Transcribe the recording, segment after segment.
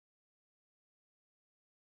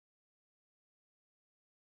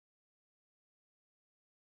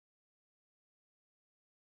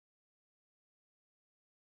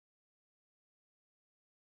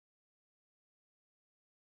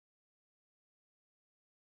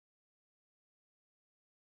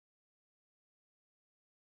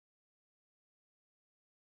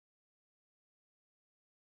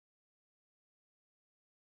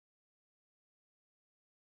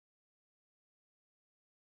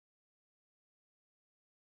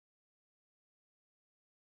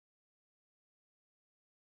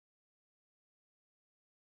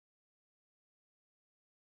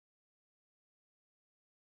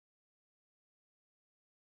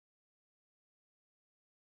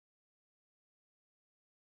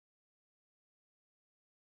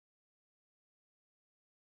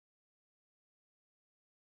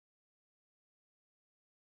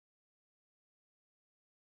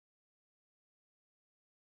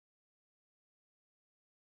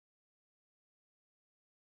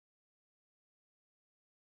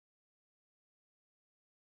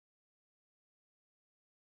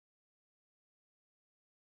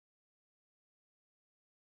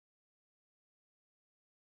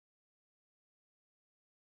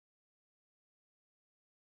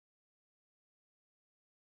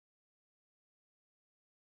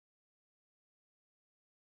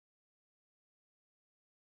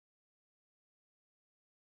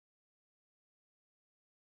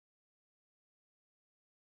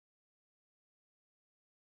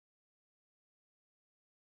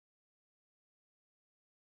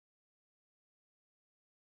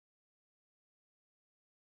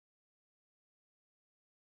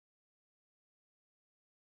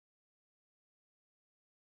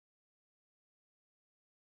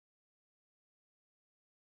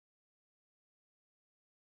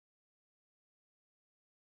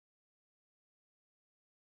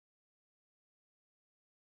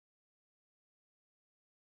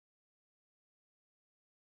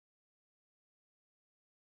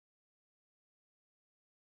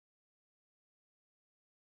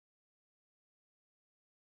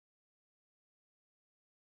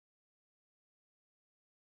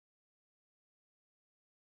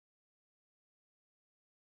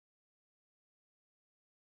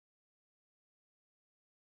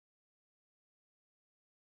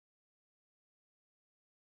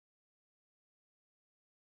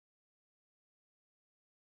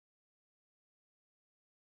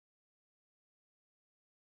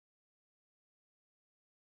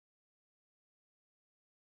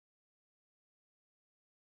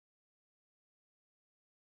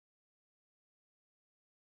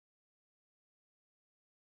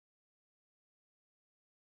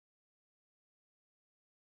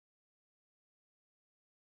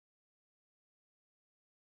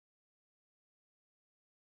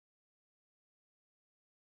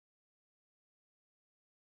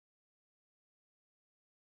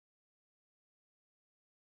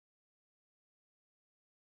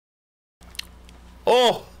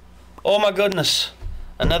Oh, oh my goodness!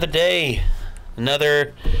 Another day,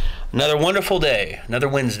 another wonderful day, another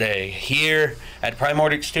Wednesday here at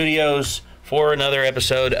Primordic Studios for another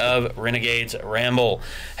episode of Renegades Ramble.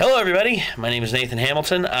 Hello, everybody. My name is Nathan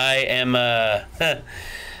Hamilton. I am oh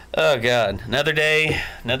God, another day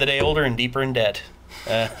older and deeper in debt.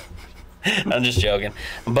 I'm just joking,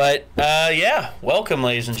 but yeah, welcome,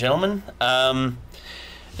 ladies and gentlemen.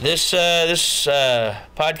 This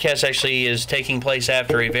podcast actually is taking place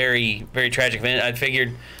after a very, very tragic event. I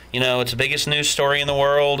figured, it's the biggest news story in the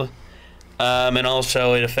world, and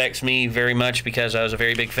also it affects me very much because I was a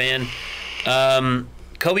very big fan.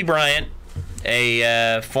 Kobe Bryant,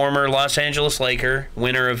 a former Los Angeles Laker,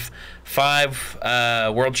 winner of 5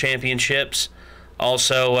 world championships,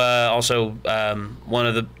 also one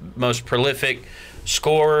of the most prolific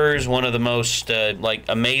scorers, one of the most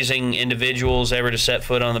amazing individuals ever to set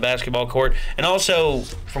foot on the basketball court, and also,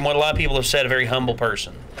 from what a lot of people have said, a very humble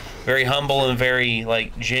person, very humble and very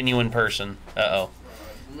genuine person. Oh,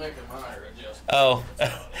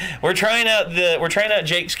 we're trying out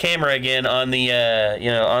Jake's camera again on the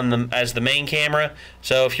as the main camera.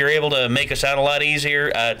 So if you're able to make us out a lot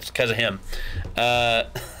easier, it's because of him.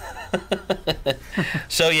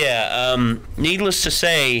 So yeah, needless to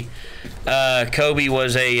say, Kobe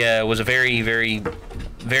was a very, very,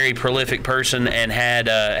 very prolific person and had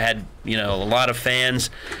a lot of fans.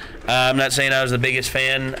 I'm not saying I was the biggest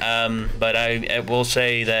fan, but I will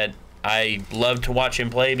say that I loved to watch him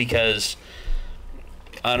play because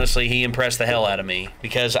honestly he impressed the hell out of me.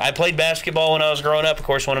 Because I played basketball when I was growing up. Of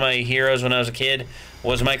course, one of my heroes when I was a kid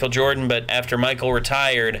was Michael Jordan, but after Michael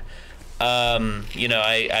retired,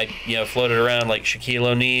 I floated around like Shaquille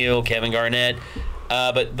O'Neal, Kevin Garnett.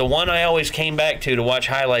 But the one I always came back to watch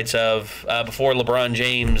highlights of before LeBron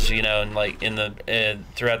James,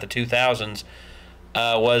 throughout the 2000s,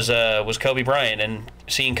 was Kobe Bryant. And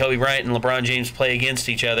seeing Kobe Bryant and LeBron James play against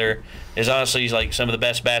each other is honestly some of the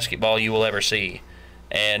best basketball you will ever see.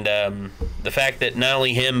 And the fact that not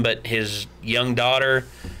only him but his young daughter,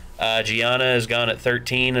 Gianna, is gone at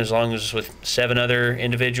 13, as long as with 7 other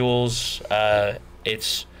individuals,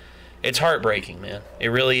 it's heartbreaking, man. It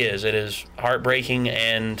really is. It is heartbreaking,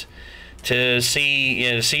 and to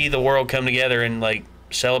see the world come together and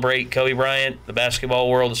celebrate Kobe Bryant, the basketball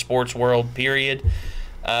world, the sports world, period.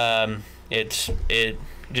 It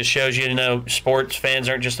just shows sports fans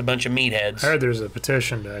aren't just a bunch of meatheads. I heard there's a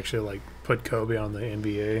petition to actually put Kobe on the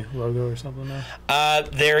NBA logo or something now.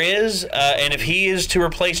 There is, and if he is to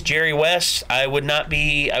replace Jerry West, I would not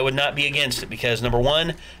be against it, because number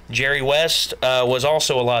one, Jerry West was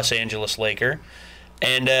also a Los Angeles Laker,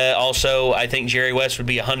 and also I think Jerry West would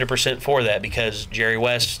be 100% for that, because Jerry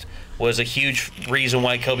West was a huge reason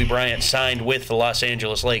why Kobe Bryant signed with the Los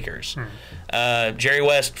Angeles Lakers. Jerry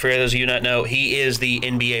West, for those of you not know, he is the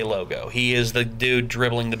NBA logo. He is the dude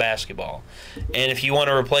dribbling the basketball. And if you want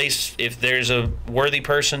to if there's a worthy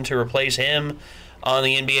person to replace him on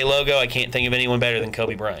the NBA logo, I can't think of anyone better than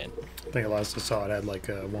Kobe Bryant. I think last I saw it had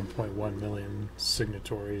 1.1 million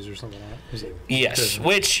signatories or something like that. Yes,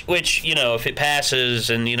 which if it passes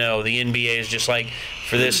and the NBA is just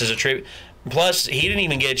for this as a tribute. Plus, he didn't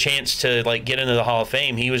even get a chance to get into the Hall of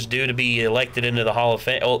Fame. He was due to be elected into the Hall of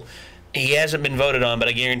Fame. Well, he hasn't been voted on, but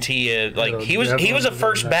I guarantee you, he was a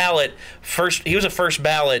first ballot. He was a first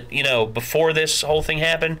ballot. Before this whole thing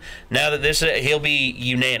happened. Now that he'll be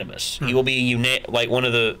unanimous. He will be one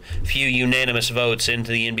of the few unanimous votes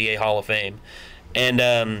into the NBA Hall of Fame,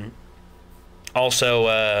 and also,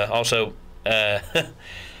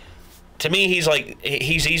 to me,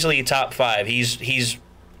 he's easily a top 5.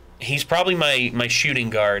 He's probably my shooting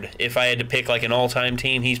guard. If I had to pick an all-time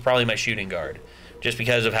team, he's probably my shooting guard, just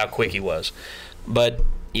because of how quick he was. But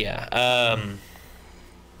yeah,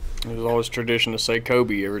 it was always tradition to say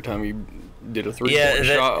Kobe every time you did a 3-point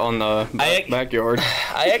shot on the backyard.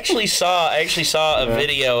 I actually saw a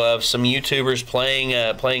video of some YouTubers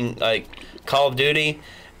playing Call of Duty,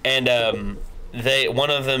 and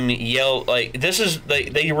one of them yelled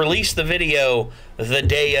they released the video the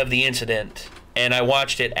day of the incident. And I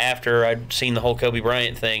watched it after I'd seen the whole Kobe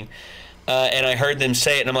Bryant thing, and I heard them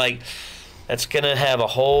say it, and I'm like, that's going to have a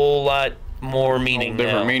whole lot more meaning now.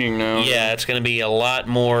 Different meaning now. Yeah, it's going to be a lot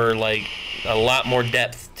more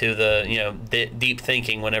depth to the deep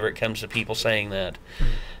thinking whenever it comes to people saying that.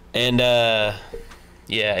 And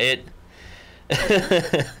it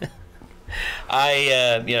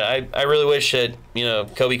I really wish that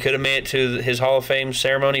Kobe could have made it to his Hall of Fame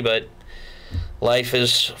ceremony, but life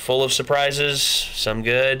is full of surprises, some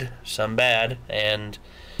good, some bad, and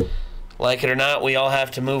like it or not, we all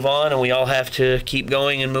have to move on, and we all have to keep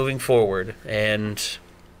going and moving forward. And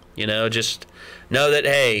You know, just know that,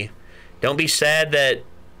 hey, don't be sad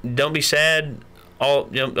don't be sad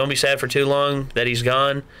for too long that he's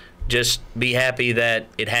gone. Just be happy that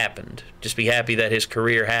it happened. Just be happy that his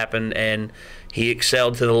career happened and he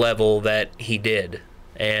excelled to the level that he did.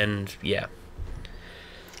 And, yeah.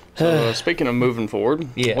 So, speaking of moving forward,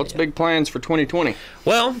 what's big plans for 2020?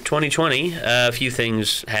 Well, 2020, a few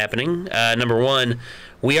things happening. Number one,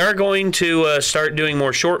 we are going to start doing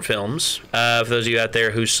more short films. For those of you out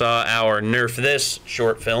there who saw our Nerf This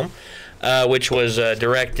short film, which was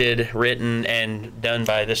directed, written, and done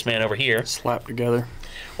by this man over here. Slapped together.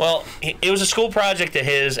 Well, it was a school project of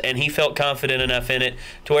his, and he felt confident enough in it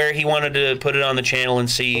to where he wanted to put it on the channel and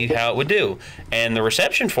see how it would do. And the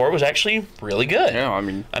reception for it was actually really good. Yeah,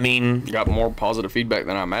 I mean, got more positive feedback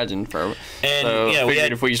than I imagined. So, yeah,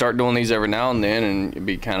 if we start doing these every now and then, and it'd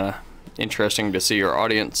be kind of interesting to see our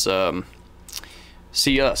audience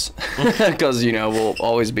see us, because we'll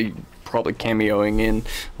always be probably cameoing in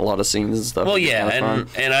a lot of scenes and stuff. Well, yeah,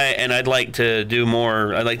 and I'd like to do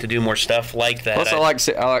more. I'd like to do more stuff like that. Plus, I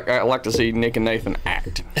like to see Nick and Nathan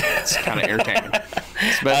act. It's kind of entertaining.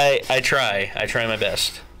 I try my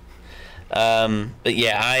best. But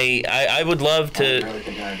yeah, I would love to. I don't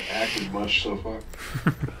think I've acted much so far.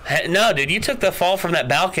 No, dude, you took the fall from that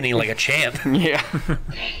balcony like a champ. Yeah.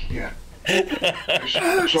 Yeah. I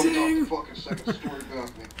jumped off the fucking second story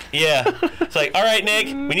balcony. Yeah. It's like, all right, Nick,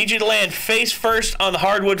 we need you to land face first on the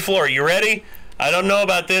hardwood floor. You ready? I don't know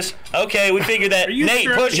about this. Okay, we figured that. Nate,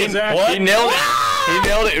 sure push him. What? He nailed it. He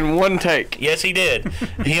nailed it in one take. Yes, he did.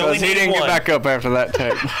 He didn't get back up after that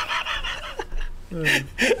take. I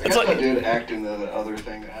guess I did act in the other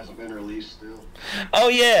thing that hasn't been released still. Oh,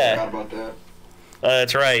 yeah. I forgot about that.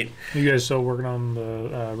 That's right. You guys still working on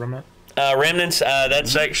the Remnant? Remnants,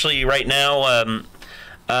 that's actually right now,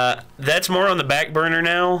 that's more on the back burner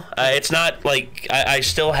now. It's not like I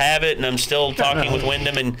still have it and I'm still talking with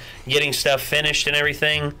Wyndham and getting stuff finished and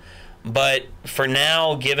everything. But for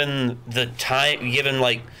now, given the time,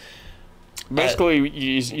 basically,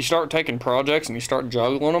 you start taking projects and you start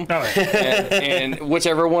juggling them, and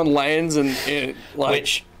whichever one lands and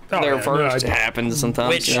first happens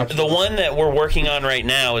sometimes. Which the one that we're working on right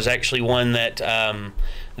now is actually one that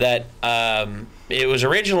it was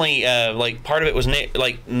originally part of it was Nick,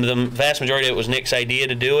 the vast majority of it was Nick's idea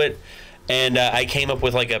to do it, and I came up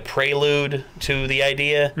with like a prelude to the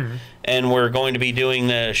idea, and we're going to be doing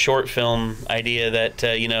the short film idea that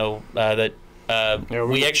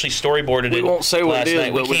we actually storyboarded it. We won't say what it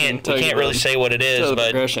is, but we can't really say what it is.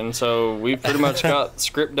 But progression. So we've pretty much got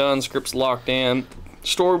script done, scripts locked in,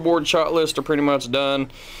 storyboard shot list are pretty much done.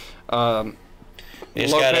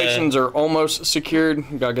 Locations are almost secured.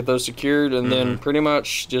 You gotta get those secured, and then pretty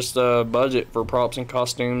much just a budget for props and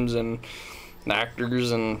costumes and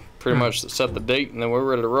actors, and pretty much set the date, and then we're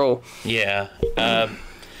ready to roll. Yeah,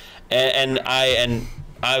 and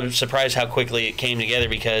I was surprised how quickly it came together,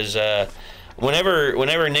 because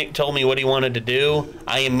whenever Nick told me what he wanted to do,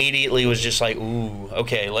 I immediately was just like, ooh,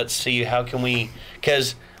 okay, let's see, how can we,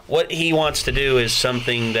 because what he wants to do is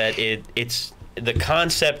something that the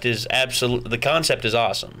concept is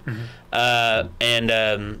awesome. I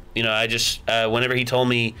just whenever he told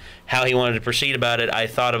me how he wanted to proceed about it, I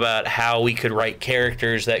thought about how we could write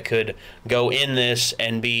characters that could go in this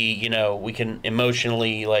and be, we can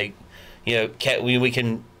emotionally we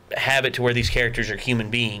can have it to where these characters are human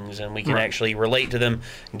beings and we can actually relate to them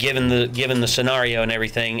given the scenario and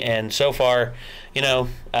everything. And so far,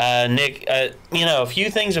 Nick, a few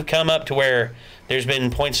things have come up to where there's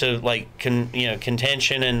been points of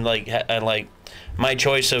contention and my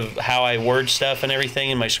choice of how I word stuff and everything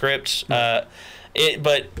in my scripts. But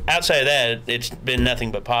outside of that, it's been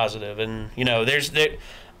nothing but positive. And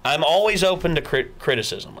I'm always open to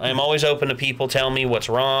criticism. I'm always open to people telling me what's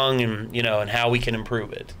wrong and and how we can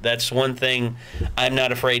improve it. That's one thing I'm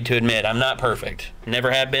not afraid to admit. I'm not perfect.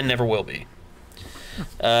 Never have been. Never will be.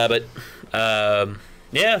 Yeah.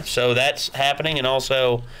 So that's happening, and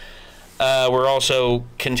also. We're also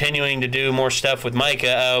continuing to do more stuff with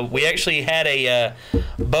Micah. We actually had a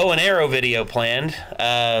bow and arrow video planned,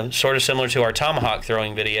 sort of similar to our tomahawk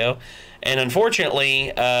throwing video. And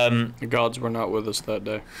unfortunately... the gods were not with us that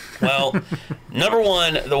day. Well, number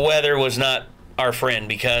one, the weather was not our friend,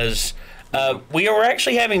 because we were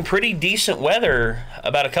actually having pretty decent weather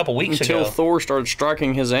about a couple weeks ago. Until Thor started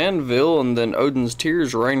striking his anvil, and then Odin's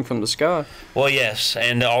tears rained from the sky. Well, yes,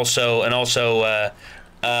 and also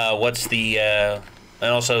what's the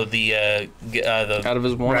and also the out of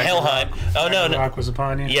his one Helheim. Oh no, Ragnarok was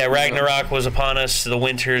upon you. Yeah, Ragnarok was upon us. The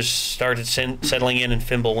winters started settling in, and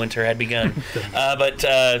Fimble winter had begun.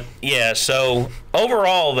 Yeah. So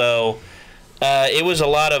overall, though, It was a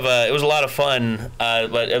lot of fun,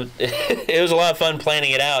 but it was a lot of fun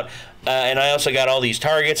planning it out. And I also got all these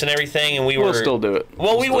targets and everything, and we'll still do it.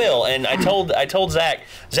 Well, we will. And I told Zach.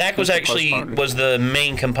 Zach was the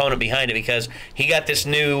main component behind it because he got this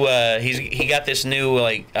new he got this new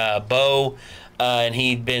bow, and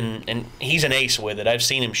he's an ace with it. I've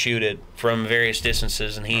seen him shoot it from various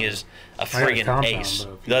distances, and he is a friggin' ace.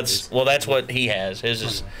 That's what he has. His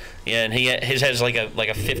is and his has like a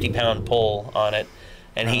 50-pound pull on it,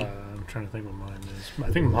 and I'm trying to think what mine is.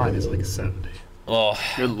 I think mine is like a 70. Oh,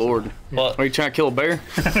 good lord! Well, are you trying to kill a bear?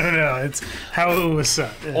 I don't know. It's how it was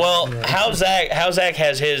set. Well, how Zach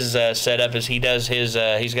has his set up is he does his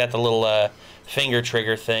he's got the little finger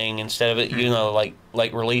trigger thing instead of it,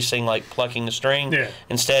 like releasing, like plucking the string. Yeah.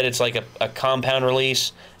 Instead, it's like a compound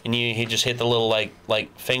release, and he just hit the little like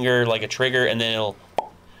finger like a trigger, and then it'll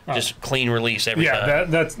just clean release every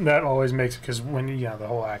time. Yeah, that always makes it, because when the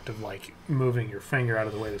whole act of like moving your finger out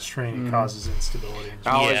of the way of the string, it causes instability. I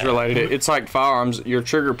always related it. It's like firearms. Your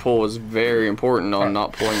trigger pull is very important on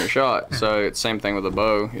not pulling your shot. So it's same thing with a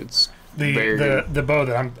bow. It's the bow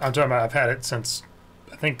that I'm talking about. I've had it since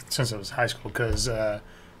I was high school, because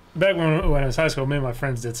back when I was high school, me and my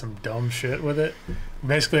friends did some dumb shit with it.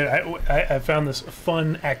 Basically, I found this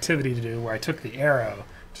fun activity to do where I took the arrow.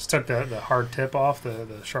 Just took the hard tip off, the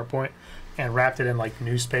sharp point, and wrapped it in like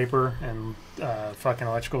newspaper and fucking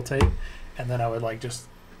electrical tape, and then I would like just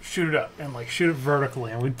shoot it up and like shoot it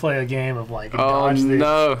vertically, and we'd play a game of like dodge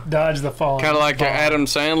the falling. Kind of like Adam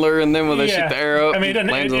Sandler, and then when they shoot the arrow, I mean,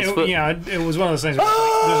 it was one of those things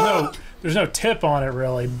where like, there's no tip on it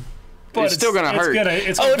really. But it's still gonna hurt.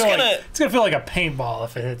 It's gonna feel like a paintball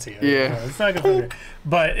if it hits you. Yeah, it's not gonna feel good.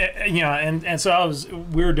 But and so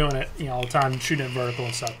we were doing it all the time, shooting it vertical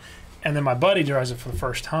and stuff. And then my buddy tries it for the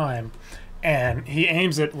first time, and he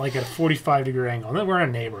aims it like at a 45-degree angle. And then we're in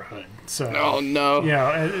a neighborhood, so you go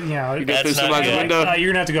through somebody's window. You're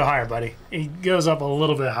gonna have to go higher, buddy. He goes up a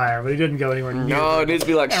little bit higher, but he didn't go anywhere near. No, it needs to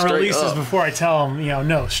be like and straight releases up. Before I tell him,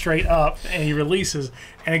 no, straight up, and he releases,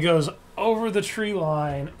 and it goes over the tree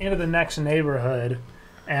line into the next neighborhood,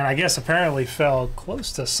 and I guess apparently fell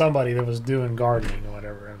close to somebody that was doing gardening or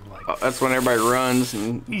whatever. And like, that's when everybody runs.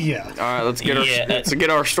 And yeah. All right, let's get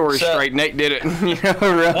our story straight. Nate did it.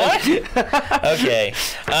 Right? What? Okay.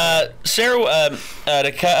 Sarah,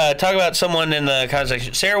 to talk about someone in the comment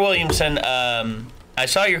section. Sarah Williamson. I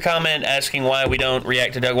saw your comment asking why we don't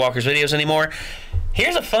react to Doug Walker's videos anymore.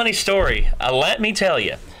 Here's a funny story. Let me tell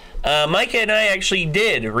you. Micah and I actually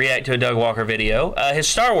did react to a Doug Walker video, his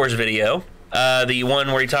Star Wars video, the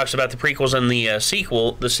one where he talks about the prequels and the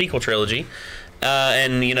sequel trilogy,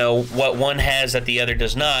 and what one has that the other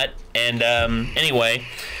does not. And anyway,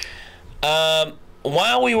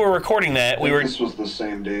 while we were recording that, This was the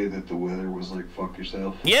same day that the weather was like, fuck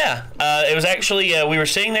yourself. Yeah, it was actually, we were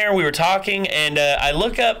sitting there, we were talking, and I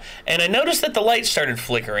look up, and I noticed that the lights started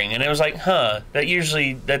flickering, and I was like,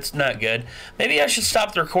 that's not good. Maybe I should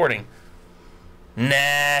stop the recording. Nah,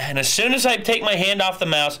 and as soon as I take my hand off the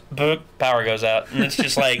mouse, boop, power goes out. And it's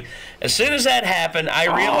just like, as soon as that happened,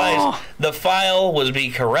 I realized the file was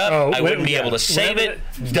being corrupt. I wouldn't be able to save it.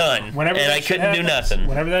 Done. And I couldn't do nothing.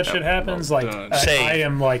 Whenever that shit happens, like, I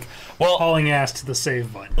am like hauling ass to the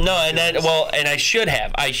save button. No, and I should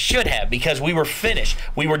have, because we were finished.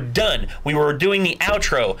 We were done. We were doing the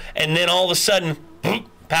outro, and then all of a sudden, boop,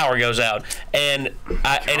 power goes out, and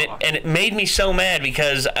it made me so mad,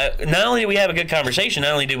 because not only did we have a good conversation,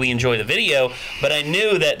 not only did we enjoy the video, but I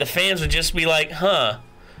knew that the fans would just be like, I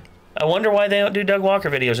wonder why they don't do Doug Walker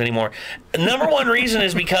videos anymore. Number one reason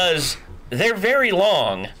is because they're very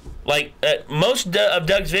long. Like, most of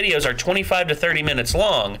Doug's videos are 25 to 30 minutes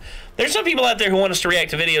long. There's some people out there who want us to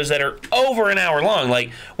react to videos that are over an hour long.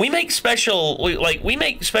 Like, we make special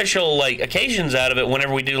occasions out of it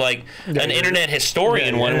whenever we do like an internet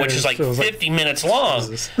historian one, which is like 50 minutes long.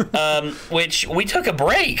 Which we took a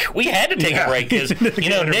break. We had to take a break because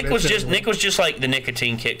Nick was just like, the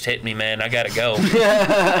nicotine kicks hit me, man. I gotta go.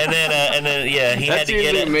 and then he had to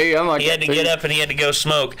get up. He had to get up and he had to go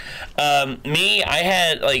smoke.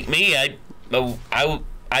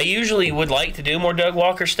 I usually would like to do more Doug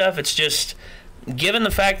Walker stuff. It's just, given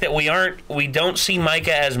the fact that we don't see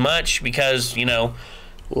Micah as much, because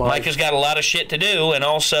Micah's got a lot of shit to do, and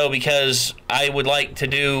also because I would like to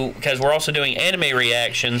do, because we're also doing anime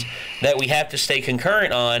reactions that we have to stay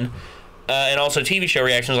concurrent on, and also TV show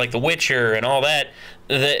reactions like The Witcher and all that.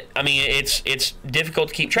 It's difficult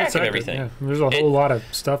to keep track of everything. Yeah. There's a whole lot of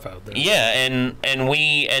stuff out there. Yeah, and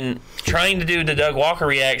trying to do the Doug Walker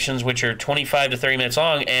reactions, which are 25 to 30 minutes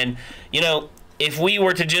long, and if we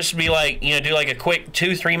were to just be like, you know, do like a quick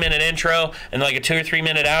 2-3 minute intro and like a 2 or 3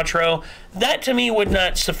 minute outro, that to me would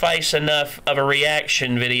not suffice enough of a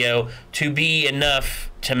reaction video to be enough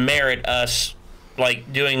to merit us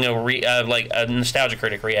like doing like a Nostalgia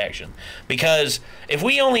Critic reaction. Because if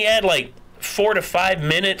we only add like 4 to 5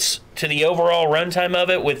 minutes to the overall runtime of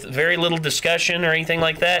it with very little discussion or anything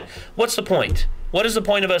like that, what's the point? What is the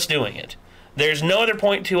point of us doing it? There's no other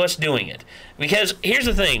point to us doing it. Because here's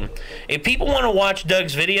the thing. If people want to watch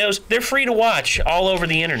Doug's videos, they're free to watch all over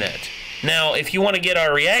the internet. Now, if you want to get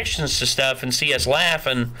our reactions to stuff and see us laugh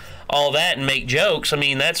and all that and make jokes, I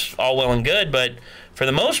mean, that's all well and good. But for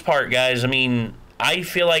the most part, guys, I mean, I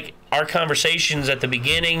feel like our conversations at the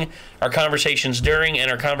beginning, our conversations during,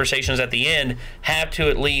 and our conversations at the end have to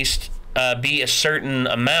at least be a certain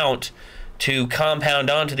amount to compound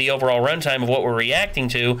onto the overall runtime of what we're reacting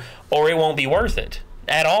to, or it won't be worth it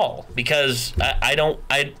at all. Because doing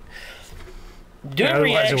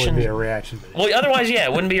otherwise it wouldn't be a reaction video. Well, otherwise, yeah,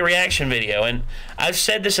 it wouldn't be a reaction video. And I've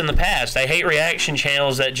said this in the past. I hate reaction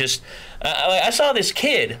channels that just... I saw this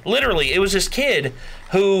kid, literally, it was this kid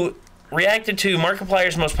who reacted to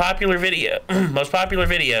Markiplier's most popular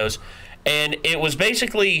videos, and it was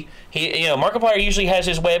basically, Markiplier usually has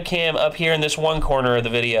his webcam up here in this one corner of the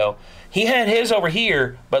video. He had his over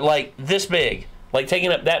here, but like this big, like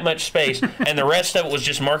taking up that much space, and the rest of it was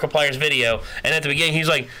just Markiplier's video. And at the beginning, he's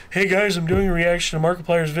like, "Hey guys, I'm doing a reaction to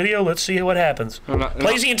Markiplier's video. Let's see what happens."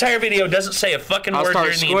 Plays the entire video, doesn't say a fucking word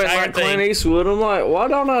during the entire like thing. Clint Eastwood. I'm like, why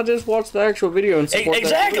don't I just watch the actual video and support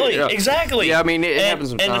exactly, that video? Exactly. Yeah, I mean, it happens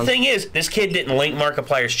sometimes. And the thing is, this kid didn't link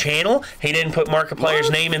Markiplier's channel. He didn't put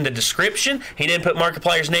Markiplier's name in the description. He didn't put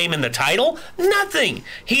Markiplier's name in the title. Nothing.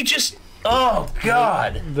 He just... Oh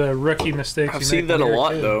God! The rookie mistakes. I've seen that a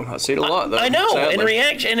lot, though. I see it a lot, though. I know, sadly.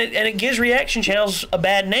 and it gives reaction channels a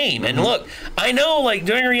bad name. And look, I know, like,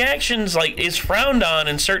 doing reactions like is frowned on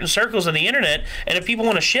in certain circles of the internet. And if people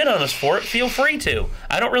want to shit on us for it, feel free to.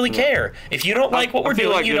 I don't really care. If you don't like what we're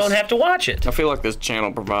doing, you don't have to watch it. I feel like this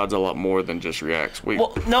channel provides a lot more than just reacts.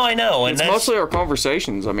 Well, no, I know, and it's mostly our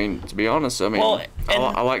conversations. I mean, to be honest, I mean,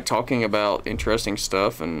 I like talking about interesting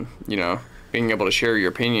stuff, and being able to share your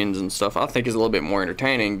opinions and stuff, I think is a little bit more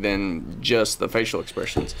entertaining than just the facial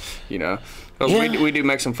expressions, Yeah. We do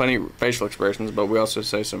make some funny facial expressions, but we also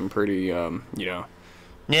say some pretty,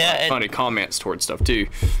 funny comments towards stuff too.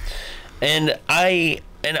 And I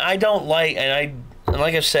don't like,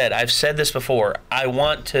 like I've said, this before, I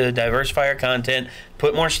want to diversify our content,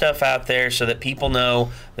 put more stuff out there so that people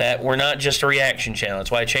know that we're not just a reaction channel. That's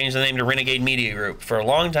why I changed the name to Renegade Media Group. For a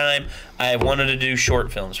long time, I wanted to do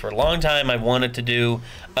short films. For a long time, I wanted to do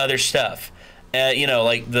other stuff.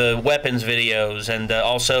 Like the weapons videos, and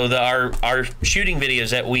also our shooting videos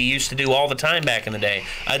that we used to do all the time back in the day.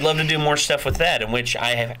 I'd love to do more stuff with that, in which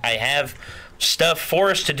I have stuff for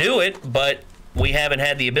us to do it, but we haven't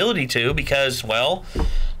had the ability to because, well,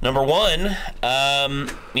 number one,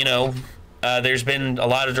 there's been a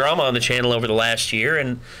lot of drama on the channel over the last year,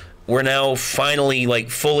 and we're now finally, like,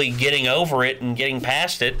 fully getting over it and getting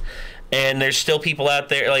past it. And there's still people out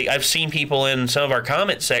there, like, I've seen people in some of our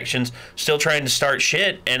comment sections still trying to start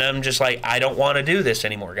shit, and I'm just like, I don't want to do this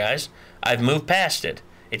anymore, guys. I've moved past it.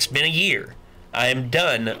 It's been a year. I am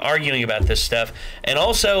done arguing about this stuff. And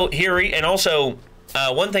also,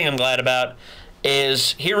 one thing I'm glad about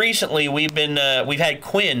is here recently we've had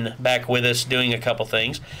Quinn back with us doing a couple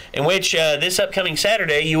things, in which this upcoming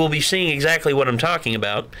Saturday you will be seeing exactly what I'm talking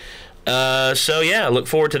about. So yeah, look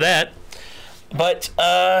forward to that. But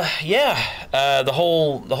the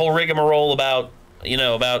whole rigmarole about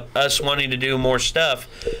us wanting to do more stuff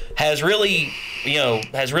has really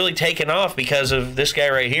taken off because of this guy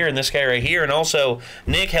right here and this guy right here, and also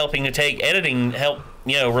Nick helping to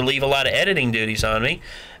relieve a lot of editing duties on me.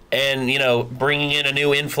 And, bringing in a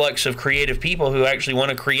new influx of creative people who actually want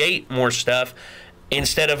to create more stuff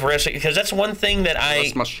instead of wrestling. Because that's one thing that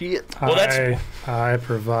That's my shit. Well, I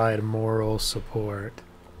provide moral support.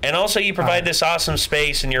 And also, you provide this awesome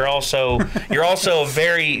space, and you're also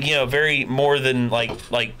very more than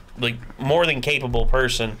more than capable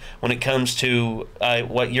person when it comes to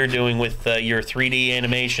what you're doing with your 3D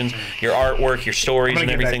animations, your artwork, your stories, and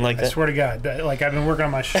everything like that. I swear to God, I've been working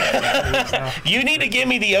on my shit. You need to give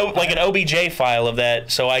me an OBJ file of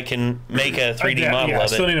that so I can make a 3D model of it. I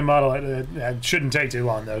still need a model. It shouldn't take too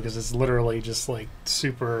long though, because it's literally just like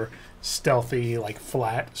super stealthy, like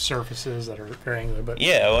flat surfaces that are very angular. But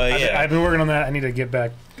I've been working on that. I need to get back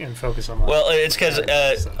and focus on that. Well, it's because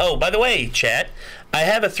by the way, chat, I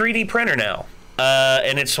have a 3D printer now,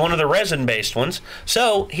 and it's one of the resin-based ones.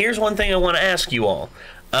 So here's one thing I want to ask you all.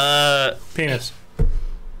 Penis.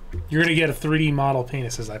 You're gonna get a 3D model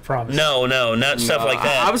penises, I promise. No, not stuff like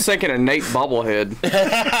that. I was thinking a Nate bobblehead.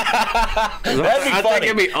 That'd be funny. I think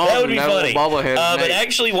it'd be awesome. That would be funny. Bobblehead but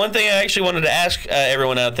actually, one thing I actually wanted to ask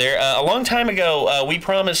everyone out there, a long time ago, we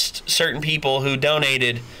promised certain people who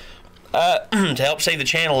donated to help save the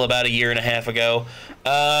channel about 1.5 years ago,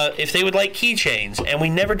 if they would like keychains, and we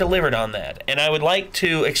never delivered on that. And I would like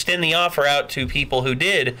to extend the offer out to people who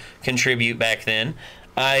did contribute back then.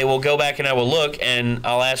 I will go back and I will look, and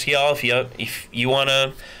I'll ask y'all if you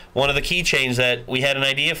want one of the keychains that we had an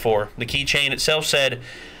idea for. The keychain itself said,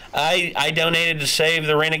 I donated to save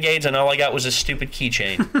the Renegades, and all I got was a stupid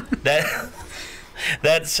keychain.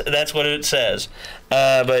 That's what it says.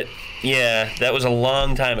 But yeah, that was a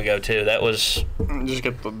long time ago too. That was just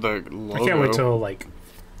get the logo. I can't wait till like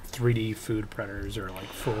 3D food printers are like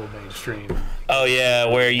full mainstream. Oh yeah,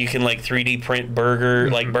 where you can like 3D print burger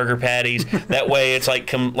patties. That way it's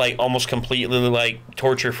like almost completely like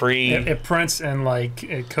torture free. It prints and like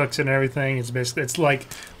it cooks and everything. It's like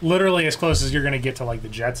literally as close as you're gonna get to like the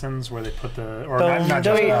Jetsons, where they put the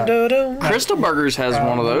Crystal Burgers has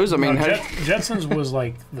one of those. I mean, Jetsons was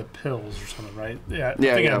like the pills or something, right? Yeah, I'm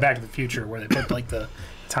thinking of Back to the Future, where they put like the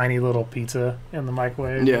tiny little pizza in the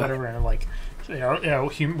microwave or whatever, and like.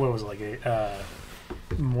 What was it, like a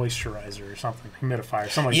moisturizer or something, humidifier,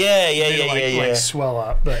 something like like swell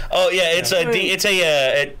up. But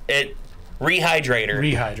it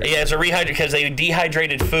rehydrator. Yeah, it's a rehydrator because they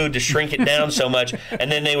dehydrated food to shrink it down so much,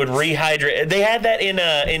 and then they would rehydrate. They had that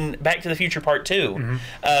in Back to the Future Part 2. Mm-hmm.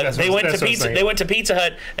 They went to Pizza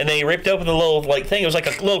Hut and they ripped open the little like thing. It was like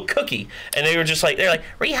a little cookie, and they were just like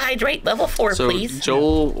rehydrate level 4, please.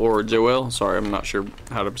 Joel or Joel, sorry, I'm not sure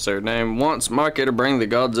how to say her name, wants Micah to bring the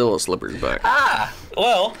Godzilla slippers back.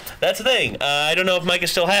 Well, that's the thing. I don't know if Micah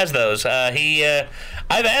still has those.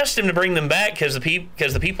 I've asked him to bring them back because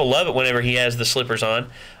the people love it whenever he has the slippers on.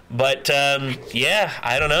 But yeah,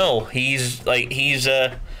 I don't know. I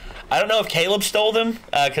don't know if Caleb stole them,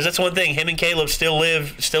 because that's one thing. Him and Caleb still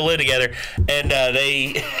live together, and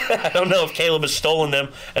I don't know if Caleb has stolen them.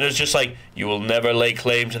 And it's just like, you will never lay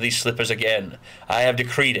claim to these slippers again. I have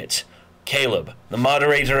decreed it. Caleb, the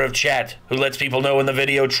moderator of chat, who lets people know when the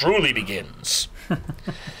video truly begins.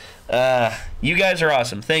 You guys are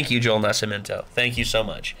awesome. Thank you, Joel Nascimento. Thank you so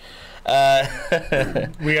much. We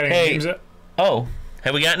got any memes up? Oh,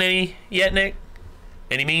 have we gotten any yet, Nick?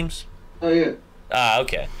 Any memes? Oh, yeah.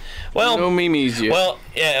 Okay. Well, no memes yet. Well,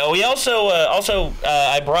 yeah. We also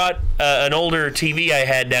I brought an older TV I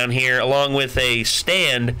had down here along with a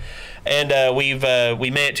stand, and we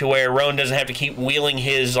made it to where Rowan doesn't have to keep wheeling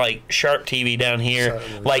his like Sharp TV down here,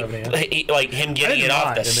 like him getting it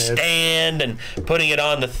off the stand and putting it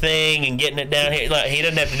on the thing and getting it down here. Like, he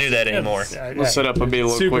doesn't have to do that anymore. We'll set up a be a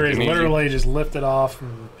little super quick and easy. Literally just lift it off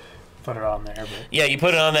and put it on there. But yeah, you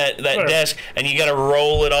put it on that desk, and you got to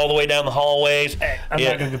roll it all the way down the hallways. Hey, I'm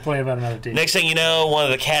not going to complain about another TV. Next thing you know, one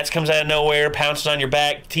of the cats comes out of nowhere, pounces on your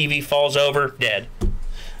back, TV falls over, dead.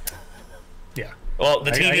 Yeah. Well, the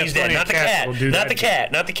TV's dead, not the cat. Not the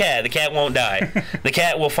cat. Not the cat. The cat won't die. The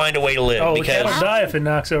cat will find a way to live. Oh, the cat will die if it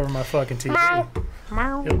knocks over my fucking TV.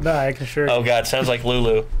 It'll die, I can assure you. Oh, God, sounds like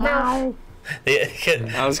Lulu. I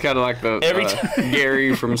was kind of like the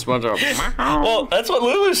Gary from SpongeBob. Well, that's what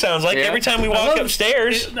Lulu sounds like every time we walk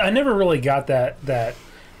upstairs. I never really got that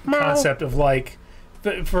concept of like,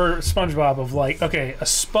 for SpongeBob, of like, okay, a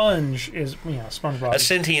sponge is, SpongeBob. A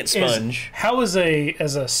sentient sponge. How is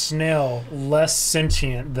a snail less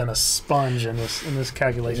sentient than a sponge in this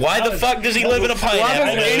calculation? Why the fuck does he live in a pineapple?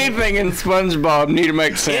 Why does anything in SpongeBob need to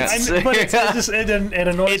make sense? But it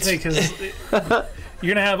annoys me because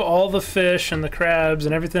you're going to have all the fish and the crabs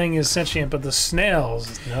and everything is sentient, but the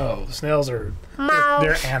snails, no. The snails are,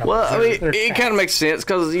 they're animals. Well, I mean, it kind of makes sense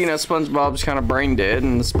because, SpongeBob's kind of brain dead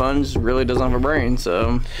and the sponge really doesn't have a brain,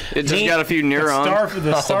 so it just got a few neurons. God.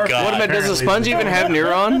 What about, does a sponge even have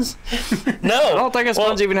neurons? No. I don't think a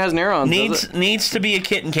sponge even has neurons. Needs to be a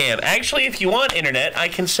kitten cam. Actually, if you want internet, I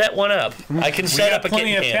can set one up. I can set up a kitten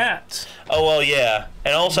cam. Plenty of cats. Oh, well, yeah.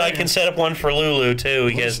 And also, I can set up one for Lulu, too,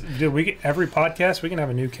 because... Dude, every podcast, we can have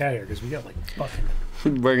a new cat here, because we got, like, fucking...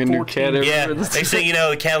 Bring a new cat everywhere. Yeah, they say,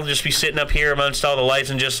 the cat will just be sitting up here amongst all the lights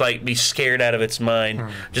and just, like, be scared out of its mind.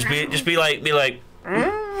 Just be like...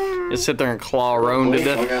 Just sit there and claw Roan to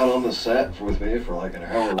death. Hung out on the set with me for like an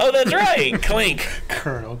hour. Oh, that's right, Clink.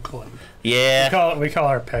 Colonel Clink. Yeah. We call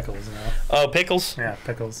her Pickles now. Oh, Pickles? Yeah,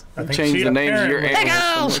 Pickles. I think change the names of your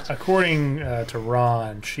animals. Pickles! According to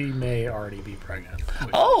Ron, she may already be pregnant.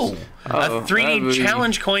 Oh, a 3D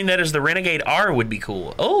challenge coin that is the Renegade R would be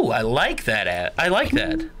cool. Oh, I like that. I like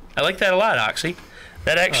that. I like that a lot, Oxy.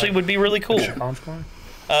 That actually would be really cool. Challenge coin?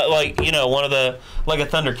 like one of the like a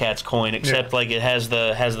Thundercats coin, except like it has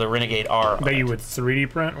the Renegade R. That you would 3D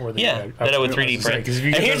print, or that I would 3D print. Because if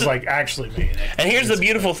you get those like actually made. And here's the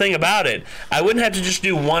beautiful thing about it: I wouldn't have to just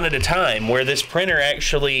do one at a time. Where this printer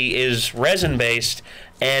actually is resin based.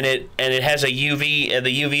 And it has a UV.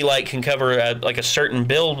 The UV light can cover like a certain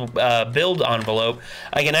build envelope.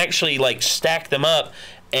 I can actually like stack them up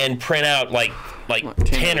and print out like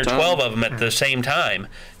 10 or 12 of them at the same time,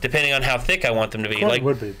 depending on how thick I want them to be. Like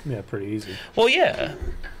would be pretty easy. Well, yeah.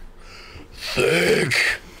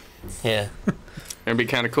 Thick. Yeah. It'd be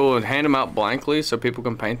kind of cool and hand them out blankly so people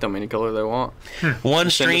can paint them any color they want.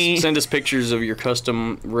 One stream. Send us pictures of your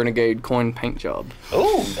custom Renegade coin paint job.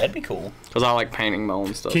 Oh, that'd be cool. Because I like painting my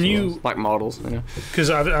own stuff. Can you like models?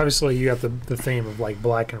 Because obviously you got the theme of like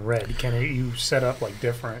black and red. Can you set up like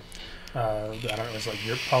different? I don't know. It's like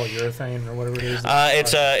your polyurethane or whatever it is.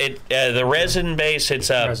 It's the resin base.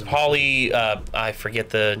 It's poly. I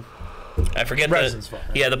forget Resin's fine.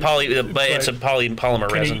 Yeah, but it's a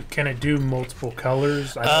polymer resin. Can it do multiple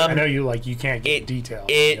colors? I know you can't get detail.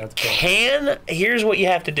 It can. Here's what you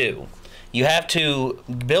have to do. You have to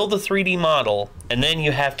build the 3D model, and then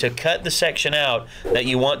you have to cut the section out that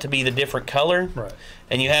you want to be the different color. Right.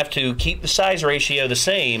 And you have to keep the size ratio the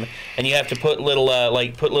same, and you have to put little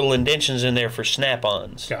little indentions in there for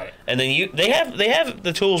snap-ons. Got it. And then they have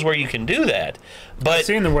the tools where you can do that. But I've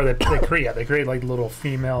seen them where they create like little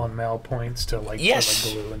female and male points to like put,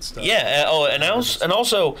 glue and stuff. Yeah. And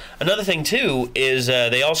also another thing too is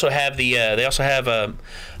they also have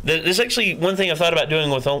there's actually one thing I've thought about doing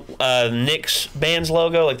with Nick's band's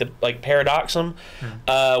logo, like Paradoxum,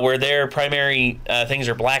 where their primary things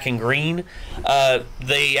are black and green.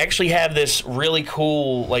 They actually have this really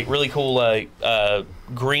cool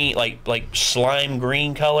green, like slime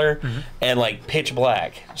green color, and like pitch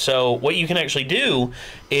black. So what you can actually do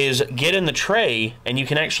is get in the tray, and you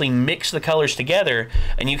can actually mix the colors together,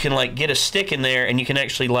 and you can like get a stick in there, and you can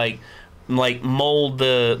actually like mold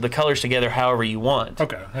the colors together however you want.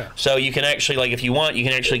 Okay. Yeah. So you can actually, like, if you want, you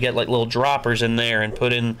can actually get like little droppers in there and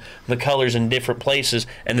put in the colors in different places,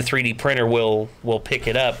 and the 3D printer will pick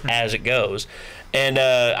it up as it goes. And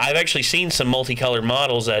I've actually seen some multicolored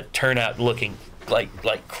models that turn out looking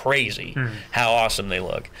like crazy. How awesome they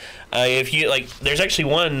look. If you there's actually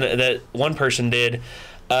one that one person did.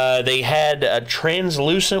 They had a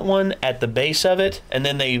translucent one at the base of it, and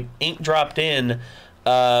then they ink dropped in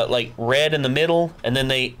like red in the middle, and then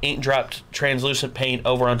they ink dropped translucent paint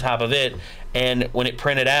over on top of it, and when it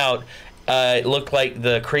printed out, it looked like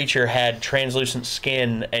the creature had translucent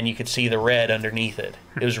skin, and you could see the red underneath it.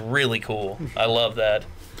 It was really cool. I love that.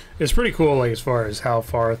 It's pretty cool, like, as far as how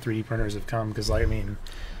far 3D printers have come, because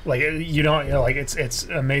it's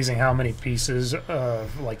amazing how many pieces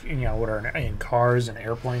of what are in cars and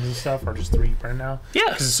airplanes and stuff are just 3D printed now. Yeah,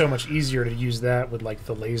 because it's so much easier to use that with like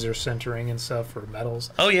the laser sintering and stuff for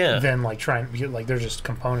metals. Oh yeah. Than like trying to get they're just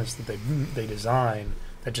components that they design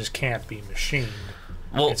that just can't be machined.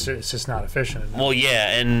 Well, it's just not efficient enough. Well,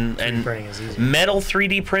 yeah, and printing is easy. Metal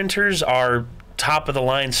 3D printers are top of the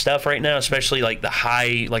line stuff right now, especially like the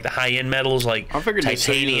high end metals like I figured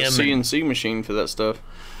titanium. CNC machine for that stuff.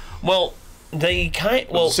 Well, the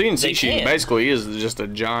CNC machine basically is just a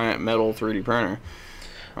giant metal 3D printer,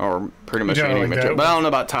 or pretty much any material. But I don't know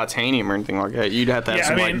about titanium or anything like that. You'd have to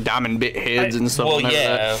have like diamond bit heads and stuff. Well,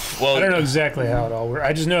 yeah. Well, I don't know exactly how it all works.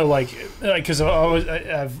 I just know because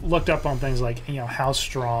I've looked up on things like how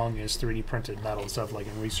strong is 3D printed metal and stuff, like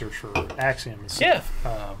in research for Axiom and stuff.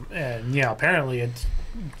 Yeah. And apparently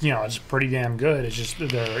it's pretty damn good. It's just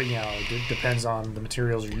it depends on the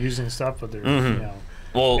materials you're using and stuff, but they're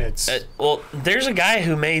Well, there's a guy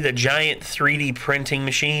who made a giant 3D printing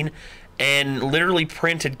machine and literally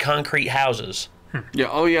printed concrete houses. Yeah.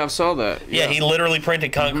 Oh, yeah. I saw that. Yeah, he literally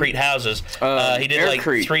printed concrete houses. He did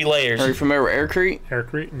Aircrete. 3 layers. Are you familiar with Aircrete?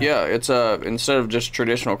 Aircrete? No. Yeah, it's instead of just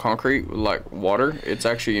traditional concrete with like water, it's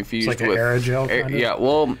actually infused with an aerogel kind of? Yeah.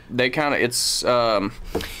 Well, they kind of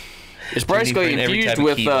it's basically infused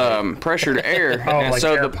with pressured air. And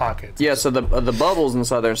so air pockets. Yeah, so the bubbles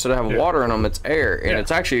inside there, instead of having water in them, it's air, and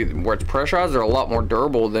it's actually where it's pressurized. They're a lot more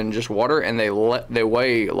durable than just water, and they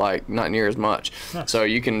weigh like not near as much. Nice. So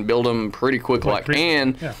you can build them pretty quick,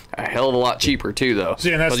 and a hell of a lot cheaper too, though.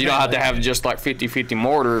 Because you don't have to have just like 50-50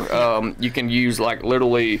 mortar. You can use like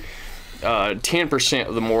literally 10%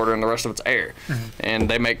 of the mortar and the rest of it's air, and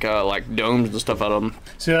they make like domes and stuff out of them.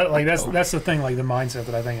 So that's the thing, like the mindset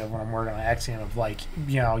that I think of when I'm working on Axiom of like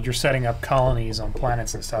you're setting up colonies on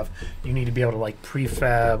planets and stuff. You need to be able to like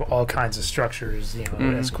prefab all kinds of structures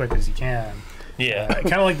as quick as you can. Yeah,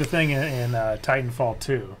 kind of like the thing in Titanfall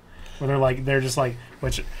 2. where they're just like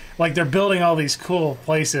they're building all these cool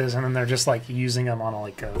places and then they're just like using them on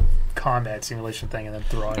a combat simulation thing and then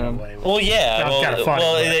throwing them away. Well, yeah.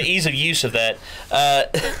 The ease of use of that.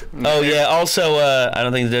 Oh yeah. Also, I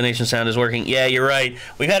don't think the donation sound is working. Yeah, you're right.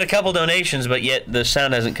 We've had a couple donations, but yet the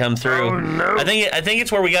sound hasn't come through. Oh no. I think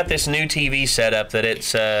it's where we got this new TV set up that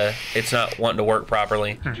it's not wanting to work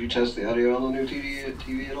properly. Did you test the audio on the new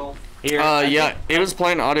TV at all? Here, yeah, it was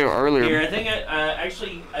playing audio earlier. Here,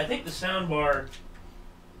 I think the sound bar.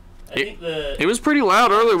 It was pretty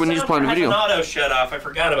loud earlier when you was playing the video. An auto shut off. I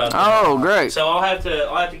forgot about that. Oh, great. So I'll have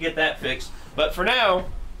to get that fixed. But for now,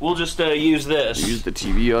 we'll just use this. Use the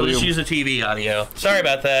TV audio. We'll just use the TV audio. Sorry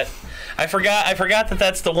about that. I forgot that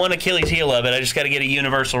that's the one Achilles heel of it. I just got to get a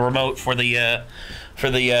universal remote for the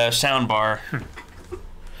sound bar.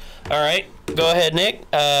 All right, go ahead, Nick.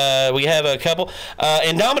 We have a couple.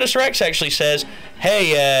 Indominus Rex actually says,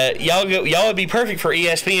 "Hey, y'all would be perfect for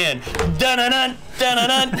ESPN." Dun-dun-dun,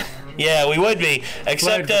 dun-dun-dun. Yeah, we would be.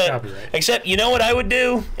 Except, you know what I would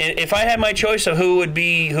do if I had my choice of who would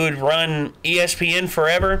run ESPN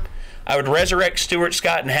forever? I would resurrect Stuart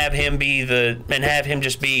Scott and have him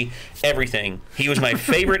just be everything. He was my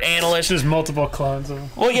favorite analyst. Just multiple clones of him.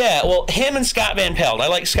 Well, yeah. Well, him and Scott Van Pelt. I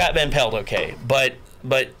like Scott Van Pelt, okay,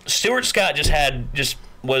 but Stuart Scott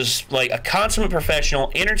was like a consummate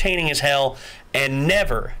professional, entertaining as hell, and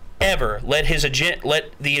never ever let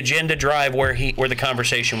the agenda drive where the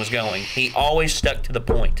conversation was going. He always stuck to the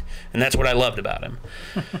point, and that's what I loved about him.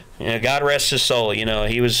 God rest his soul.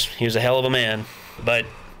 He was a hell of a man. But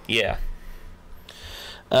yeah.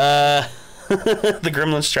 The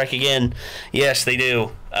Gremlins strike again. Yes, they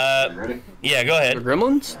do. Ready? Yeah, go ahead. The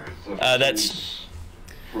Gremlins? That's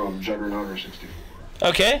from Juggernaut 64.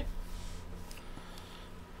 Okay.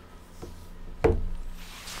 What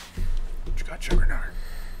you got, Juggernaut?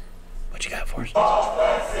 What you got for us?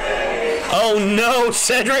 Oh no,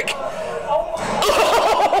 Cedric! Oh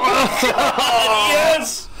God,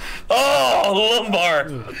 yes! Oh,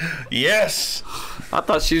 lumbar! Yes! I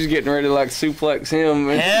thought she was getting ready to suplex him.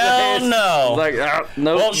 Hell no!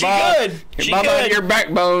 No. Well, she could. She bye could. to your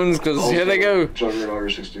backbones, because here they go.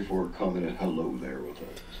 Juggernaut 64 commented hello there with us.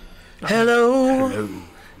 Hello.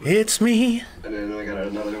 It's me. And then I got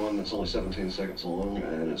another one that's only 17 seconds long,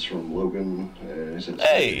 and it's from Logan, and it says,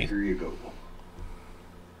 "Hey, here you go."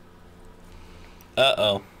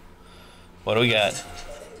 Uh-oh. What do we got?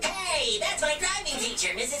 Hey, that's my driving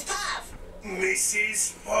teacher, Mrs. Puff.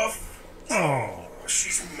 Mrs. Puff? Oh,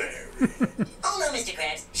 she's married. Oh, no, Mr.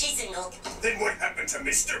 Krabs. She's single. Then what happened to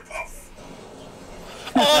Mr. Puff?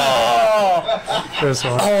 Oh! This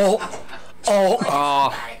one. Oh! Oh!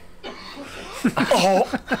 Oh.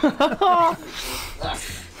 Oh!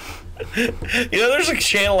 There's a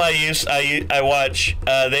channel I watch.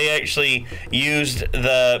 They actually used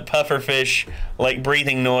the pufferfish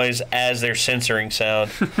breathing noise as their censoring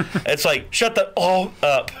sound. It's like, shut the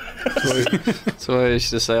up. That's what I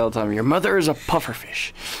used to say all the time. Your mother is a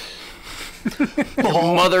pufferfish.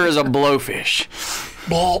 Your mother is a blowfish.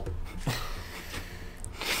 Ball.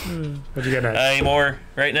 What'd you get next? Any more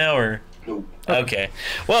right now, or? Nope. Okay.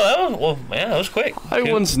 Well, that was quick. I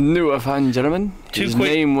once knew a fine gentleman. His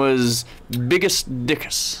quick. name was Biggest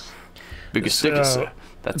Dickus. Biggest Dickus, sir.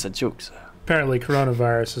 That's a joke, sir. Apparently,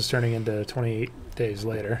 coronavirus is turning into 28 days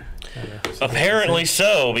later. Apparently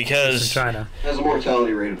so, because in China It has a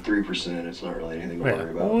mortality rate of 3%. It's not really anything to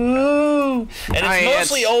worry about. woo, and it's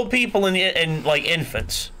mostly old people and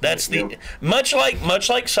infants. That's much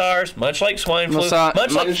like SARS, much like swine flu,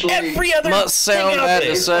 much like every other. Must sound bad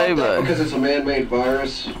to say, but because it's a man-made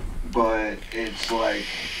virus, but it's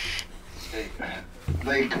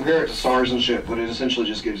they compare it to SARS and shit, but it essentially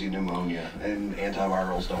just gives you pneumonia, and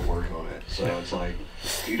antivirals don't work on it. So it's like,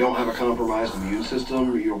 if you don't have a compromised immune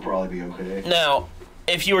system, you'll probably be okay. Now,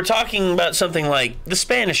 if you were talking about something like the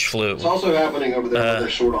Spanish flu, it's also happening over there. They're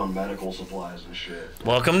short on medical supplies and shit.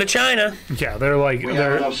 Welcome to China. Yeah, they're we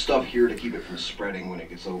have enough stuff here to keep it from spreading when it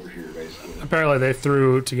gets over here, basically. Apparently, they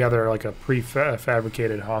threw together a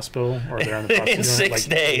prefabricated hospital, or they're in the process in 6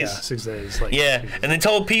 days. Yeah, 6 days. And they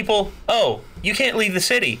told people, "Oh, you can't leave the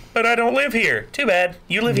city." But I don't live here. Too bad.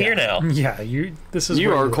 You live here now. Yeah, you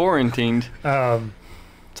are quarantined.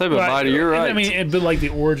 Say bye to your rights. I mean, but the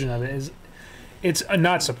origin of it is, it's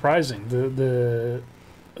not surprising.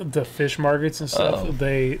 The fish markets and stuff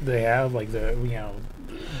they have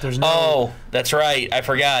there's no. Oh, that's right. I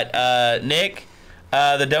forgot. Nick,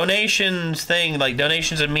 the donations thing,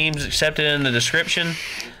 donations and memes accepted in the description.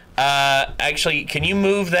 Actually, can you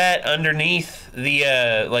move that underneath the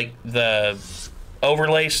the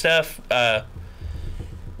overlay stuff?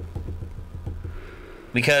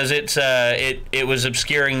 because it was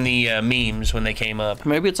obscuring the memes when they came up.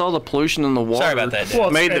 Maybe it's all the pollution in the water. Sorry about that, Dad.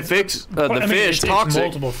 Well, made the fish toxic. It's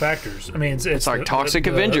multiple factors. I mean, it's like Toxic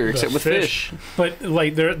Avenger, except with fish. But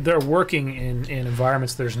like they're working in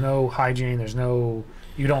environments. There's no hygiene. There's no.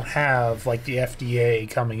 You don't have like the FDA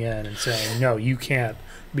coming in and saying no, you can't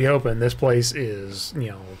be open. This place is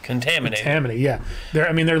contaminated. Yeah,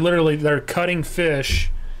 they're cutting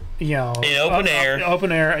fish. In open air.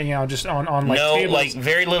 Open air, just on like tables. Like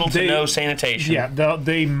very little to no sanitation. Yeah,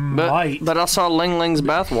 they might. But I saw Ling Ling's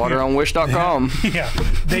bathwater on Wish.com. Yeah,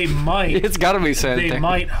 they might. It's got to be sanitary. They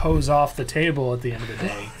might hose off the table at the end of the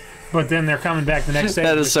day. But then they're coming back the next day.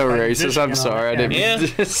 That is so racist. I'm sorry. I didn't. Yeah.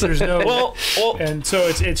 There's no. Well, and so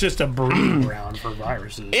it's just a breeding ground for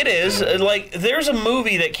viruses. It is. Like there's a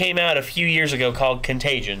movie that came out a few years ago called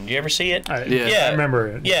Contagion. Do you ever see it? Yeah, I remember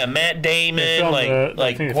it. Yeah, Matt Damon,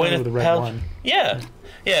 like Gwyneth Paltrow. Yeah,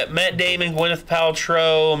 Matt Damon, Gwyneth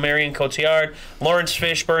Paltrow, Marion Cotillard, Lawrence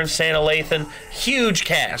Fishburne, Santa Lathan. Huge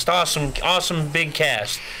cast. Awesome big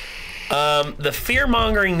cast. The fear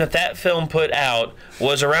mongering that film put out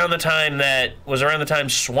was around the time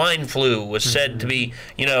swine flu was said to be,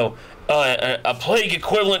 a plague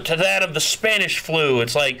equivalent to that of the Spanish flu.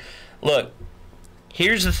 It's like, look,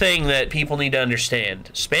 here's the thing that people need to understand: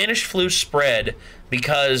 Spanish flu spread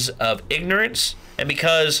because of ignorance and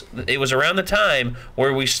because it was around the time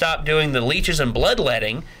where we stopped doing the leeches and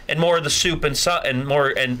bloodletting and more of the soup and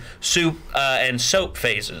soap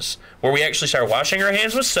phases, where we actually started washing our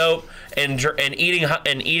hands with soap and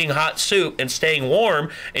eating hot soup and staying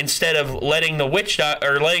warm instead of letting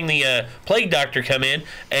the plague doctor come in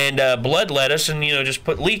and bloodlet us and just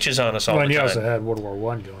put leeches on us all the time. And you also had World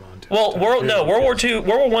War I going on too. Well, World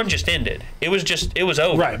War I just ended. It was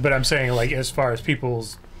over. Right, but I'm saying like as far as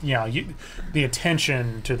people's the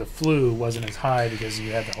attention to the flu wasn't as high because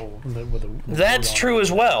you had the whole. That's true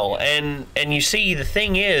as well, and you see the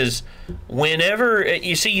thing is, whenever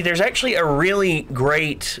you see, there's actually a really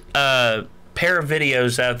great pair of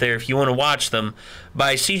videos out there if you want to watch them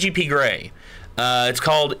by CGP Grey. It's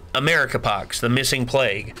called America Pox, the Missing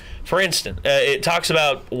Plague. For instance, it talks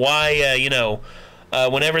about why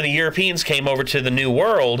whenever the Europeans came over to the New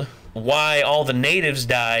World, why all the natives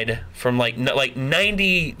died from like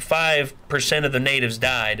 95% of the natives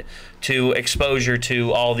died to exposure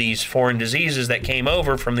to all these foreign diseases that came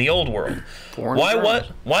over from the old world.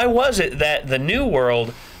 Why was it that the New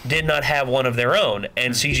World did not have one of their own?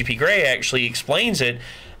 And CGP Grey actually explains it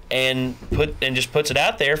and just puts it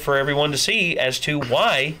out there for everyone to see as to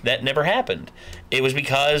why that never happened. It was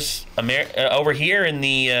because over here in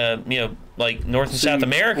the like North and South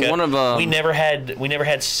America, we never had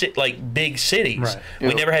big cities. Right.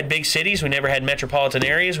 We never had big cities. We never had metropolitan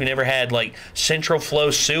areas. We never had like central flow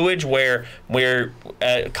sewage where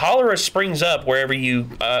cholera springs up wherever you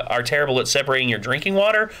are terrible at separating your drinking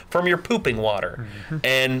water from your pooping water. Mm-hmm.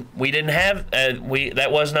 And we didn't have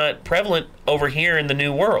that was not prevalent over here in the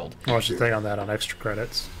New World. What's your take on that on extra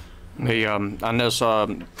credits? I know saw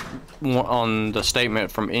on the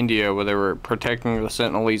statement from India where they were protecting the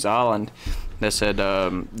Sentinelese Island. They said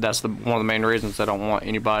that's one of the main reasons they don't want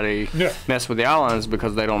anybody mess with the islands,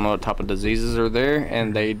 because they don't know what type of diseases are there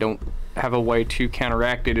and they don't have a way to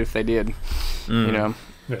counteract it if they did.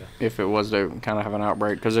 If it was to kind of have an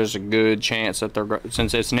outbreak, because there's a good chance that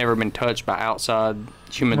since it's never been touched by outside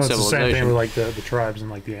human civilization. It's the same thing with like the tribes in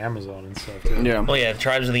like the Amazon and stuff too. Yeah. Well, yeah, the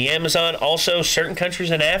tribes of the Amazon. Also, certain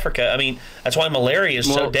countries in Africa. I mean, that's why malaria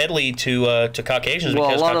is so deadly to Caucasians,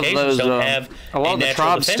 because Caucasians don't have a lot of the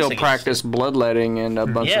tribes still practice bloodletting and a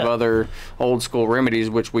bunch of other old school remedies,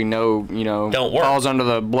 which we know don't work. Falls under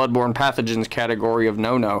the bloodborne pathogens category of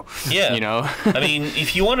no. Yeah. I mean,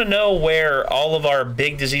 if you want to know where all of our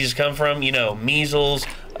big diseases come from, measles,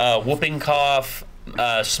 whooping cough,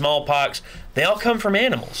 smallpox, they all come from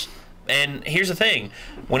animals. And here's the thing: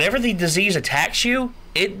 whenever the disease attacks you,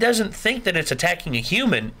 it doesn't think that it's attacking a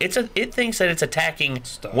human. It thinks that it's attacking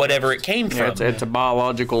whatever it came from. It's a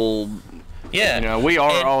biological. Yeah, we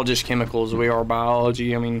are all just chemicals. We are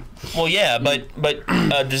biology. I mean, well, yeah, but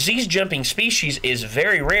a disease-jumping species is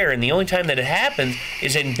very rare, and the only time that it happens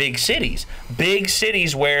is in big cities. Big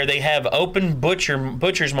cities where they have open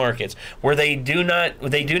butchers markets, where they do not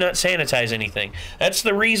sanitize anything. That's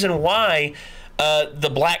the reason why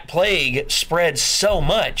the Black Plague spread so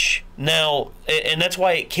much now, and that's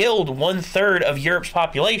why it killed 1/3 of Europe's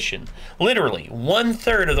population. Literally,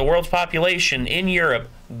 1/3 of the world's population in Europe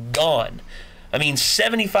gone. I mean,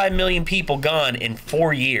 75 million people gone in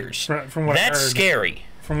 4 years. That's scary.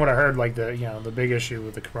 From what I heard, like the big issue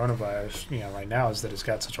with the coronavirus, right now is that it's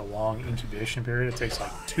got such a long incubation period. It takes like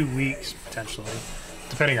 2 weeks potentially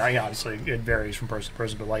depending on, obviously it varies from person to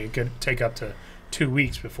person, but like it could take up to 2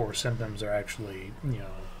 weeks before symptoms are actually,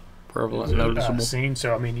 prevalent, noticeable. Seen.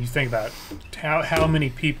 So I mean, you think about how many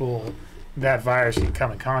people that virus can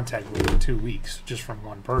come in contact with in 2 weeks just from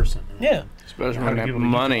one person. Yeah. Especially when they have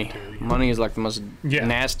money. Money is like the most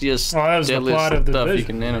nastiest, deadliest stuff you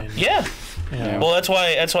can enter. Yeah. Well, that's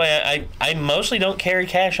why I mostly don't carry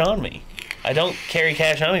cash on me. I don't carry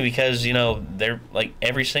cash on me because, they're like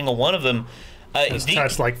every single one of them. It's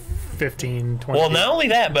touched like 15, 20. Well, not only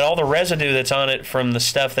that, but all the residue that's on it from the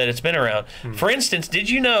stuff that it's been around. For instance, did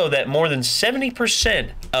you know that more than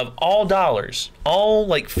 70% of all dollars, all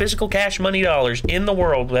like physical cash money dollars in the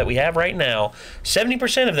world that we have right now,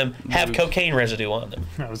 70% of them have cocaine residue on them?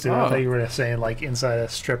 I thought you were saying like inside of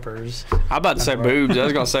strippers. I'm about to say boobs. I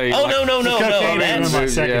was gonna say. Oh, like, no. That's my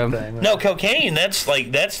second thing. No, cocaine. That's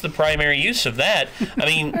the primary use of that. I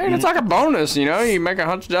mean, it's like a bonus. You make a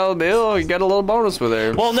 $100 bill, you get a little bonus with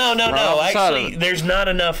it. Well, no. Actually, there's not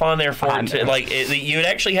enough on there for it to you would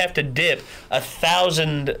actually have to dip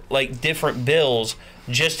 1,000 like different bills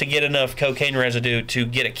just to get enough cocaine residue to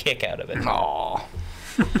get a kick out of it. Aw,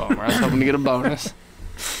 bummer. I was hoping to get a bonus.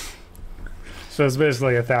 So it's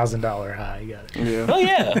basically $1,000 high. You got it. Yeah. Oh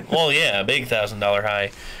yeah. Well, yeah, a big $1,000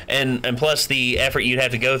 high, and plus the effort you'd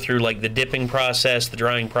have to go through, like the dipping process, the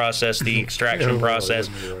drying process, the extraction process,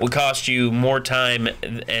 would cost you more time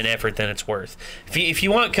and effort than it's worth. If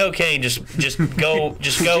you want cocaine, just go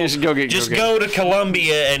to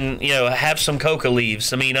Colombia and have some coca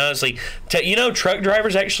leaves. I mean, honestly, truck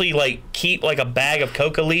drivers actually like keep like a bag of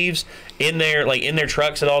coca leaves in their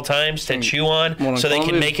trucks at all times to chew on, so they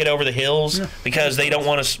can make it over the hills, because they don't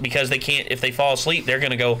want to, because they can't, if they fall asleep, they're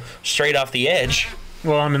going to go straight off the edge.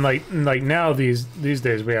 Well, I mean, like now these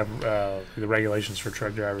days we have the regulations for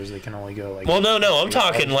truck drivers. They can only go like. Well, no, I'm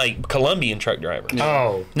talking like Colombian truck drivers.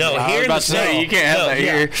 Oh no, here in the States you can't have that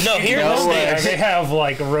here. No, here in the States they have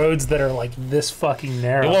like roads that are like this fucking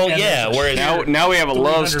narrow. Well, yeah. Whereas now we have a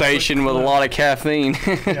love station with a lot of caffeine.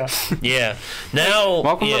 Yeah. Now,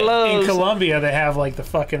 welcome to Lowe's. In Colombia, they have like the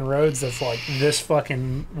fucking roads that's like this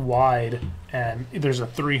fucking wide, and there's a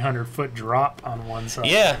 300-foot drop on one side.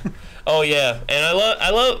 Yeah. Oh yeah, and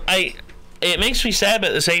it makes me sad, but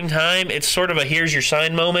at the same time, it's sort of a here's your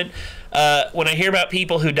sign moment. When I hear about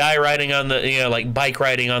people who die riding on the, like bike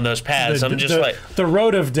riding on those paths, I'm just like the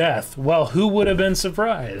road of death. Well, who would have been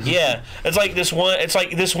surprised? Yeah, it's like this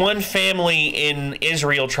one family in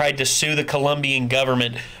Israel tried to sue the Colombian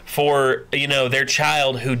government for their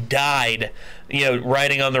child who died,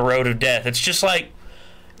 riding on the road of death. It's just like,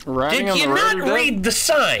 did you not read the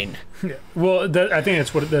sign? Yeah. Well, I think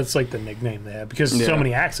that's like the nickname they have because so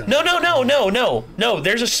many accidents. No.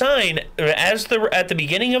 There's a sign at the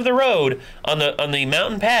beginning of the road on the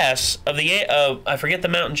mountain pass of the I forget the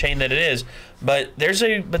mountain chain that it is, but there's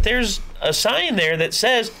a sign there that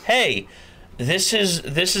says, "Hey, this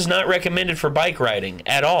is not recommended for bike riding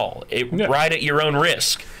at all. Ride at your own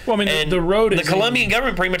risk." Well, I mean, the road. The Colombian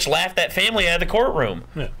government pretty much laughed that family out of the courtroom.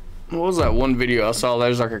 Yeah. What was that one video I saw?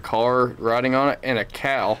 There's like a car riding on it and a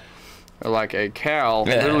cow.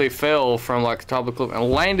 Literally fell from like the top of the cliff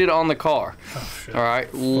and landed on the car. Oh, shit. All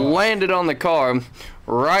right, landed on the car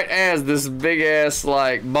right as this big ass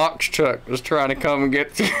like box truck was trying to come and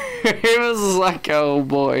get. It was like, oh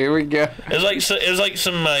boy, here we go. It was like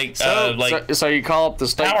some so you call up the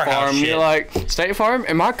State Farm. You're like, State Farm,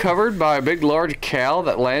 am I covered by a big large cow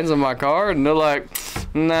that lands on my car? And they're like,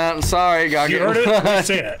 nah, I'm sorry, you heard it?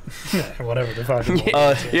 Say it. Whatever the fuck.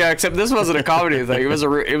 Yeah, except this wasn't a comedy thing.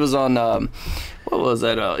 It was on. What was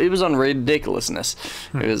that? It was on Ridiculousness.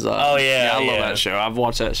 It was. I love that show. I've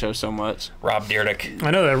watched that show so much. Rob Dyrdek.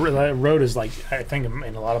 I know that road is like, I think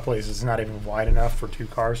in a lot of places it's not even wide enough for two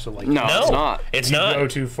cars. So like, no, it's not. It's not. Go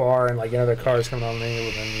too far and like another car's coming on me,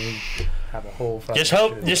 well, then you have a whole. Just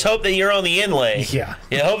hope that you're on the inlay. Yeah.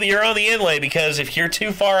 Yeah, hope that you're on the inlay, because if you're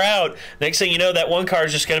too far out, next thing you know, that one car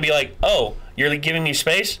is just going to be like, oh, you're giving me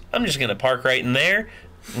space? I'm just going to park right in there.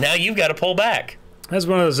 Now you've got to pull back. That's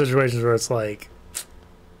one of those situations where it's like.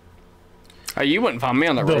 You wouldn't find me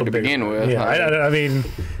on the road to begin with. Yeah, I mean,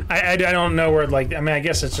 I don't know where, like, I mean, I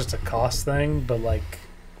guess it's just a cost thing, but, like,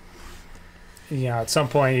 at some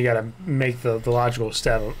point you got to make the logical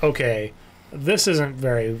step of, okay, this isn't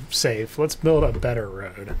very safe. Let's build a better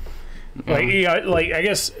road. Like, I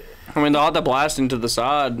guess... I mean, they'll have to blast into the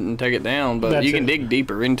side and take it down, but you can dig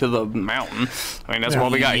deeper into the mountain. I mean, that's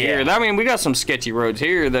what we got here. I mean, we got some sketchy roads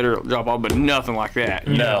here that are drop off, but nothing like that.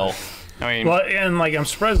 No. I mean, well, and like I'm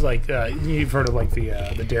surprised, like you've heard of like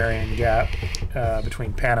the Darien Gap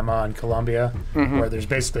between Panama and Colombia, where there's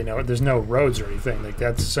basically there's no roads or anything. Like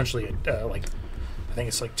that's essentially like I think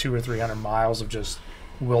it's like 200 or 300 miles of just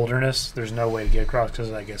wilderness. There's no way to get across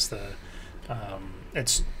because I guess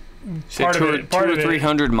it's part of it. 200 or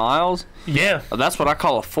 300 miles. Yeah, that's what I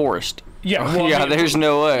call a forest. Yeah, well, yeah. There's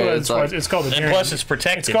no way. Well, it's called the Darien, and plus it's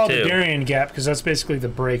protected. It's called too. the Darien Gap because that's basically the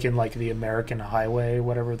break in like the American highway,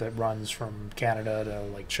 whatever that runs from Canada to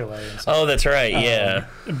like Chile. And stuff. Oh, that's right. Yeah.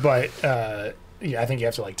 But I think you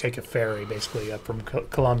have to like take a ferry basically up from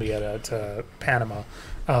Colombia to Panama.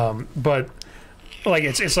 But like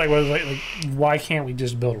it's like why can't we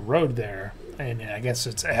just build a road there? And I guess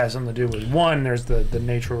it has something to do with one. There's the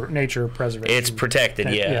nature preservation. It's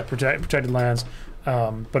protected. Yeah. Protected lands.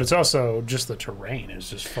 But it's also just the terrain is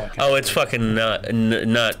just fucking. Oh, it's fucking not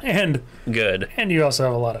and good. And you also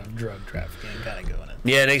have a lot of drug trafficking kind of going in.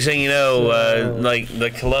 Yeah, next thing you know, like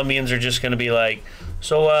the Colombians are just going to be like,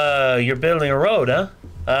 so you're building a road,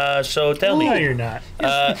 huh? So tell me. No, you're not.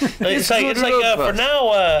 It's like for now,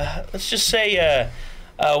 let's just say,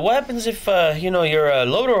 what happens if your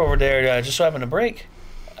loader over there just so happened to break?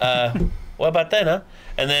 What about then, huh?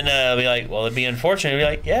 And then I'll be like, well, it'd be unfortunate. It'd be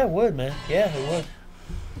like, yeah, it would, man. Yeah, it would.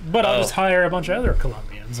 But I'll just hire a bunch of other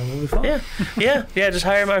Colombians and we'll be fine. Yeah. Just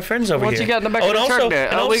hire my friends over here. What you got in the back of the truck there?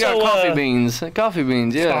 Oh, we got coffee beans. Coffee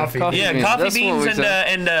beans, yeah. Coffee beans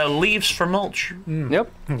and leaves for mulch.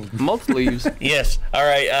 Yep, mulch leaves. Yes. All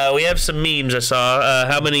right, we have some memes I saw.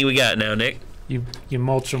 How many we got now, Nick? You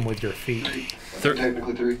mulch them with your feet.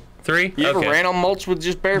 Technically 3. 3? You ever ran on mulch with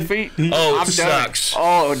just bare feet? Oh, it sucks.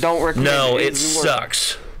 Oh, don't recommend it. No, it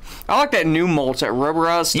sucks. I like that new mulch, that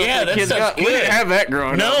rubberized stuff that the kids got. Good. We didn't have that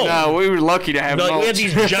growing up. No, we were lucky to have mulch. We had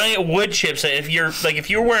these giant wood chips that if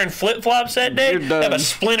you were wearing flip flops that day, you have a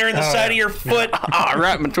splinter in the side of your foot.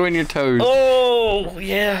 Right between your toes. Oh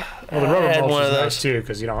yeah. Well, the rubber mulch is nice too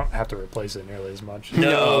because you don't have to replace it nearly as much.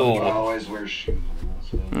 No. I always wear shoes.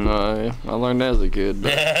 No, I learned that as a kid.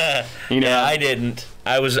 Yeah, I didn't.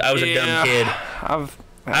 I was a dumb kid.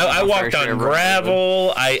 I walked on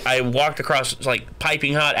gravel. I walked across like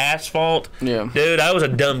piping hot asphalt. Yeah, dude, I was a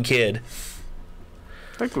dumb kid.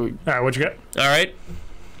 All right, what you got? All right.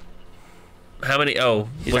 How many? Oh,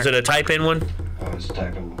 was it a type in one? I was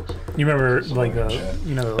typing. You remember like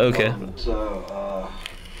Okay. So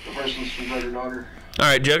the person's from Brother Daughter. All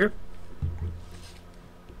right, Jugger.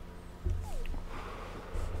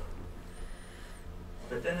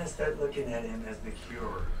 But then I start looking at him as the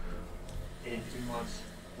cure. 18 months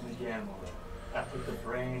in the gamble. I put the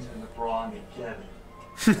brains and the brawn together.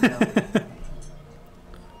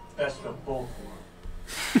 Best of both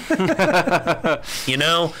worlds. You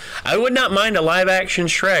know, I would not mind a live-action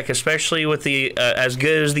Shrek, especially with the as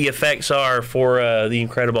good as the effects are for the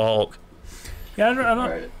Incredible Hulk. Yeah, I don't.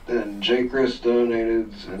 Right. Then Jake Chris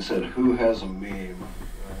donated and said, "Who has a meme?"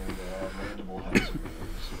 And Mandible has a meme.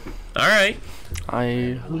 All right.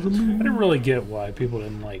 I didn't really get why people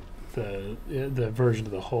didn't like the version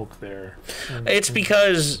of the Hulk there. It's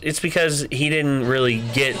because he didn't really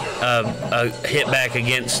get a hit back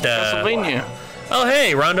against Pennsylvania. Oh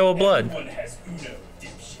hey, Rondo of Blood. Everyone has Uno,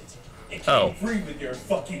 dipshit. It Oh. came free with your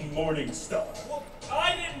fucking Morning Star. Well,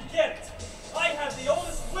 I didn't get it. I have the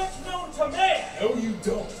oldest switch known to man. No, you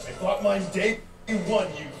don't. I bought mine day one,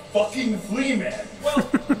 you fucking flea man. Well,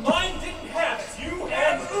 mine didn't have it. You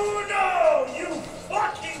have Uno, you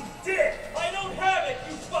fucking dick. I don't have it,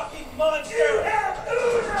 you fucking monster. You have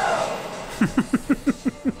Uno.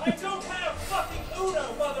 I don't have fucking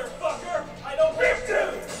Uno, motherfucker. I don't have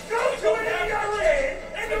Dude, go to an arcade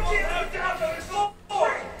and you get down to the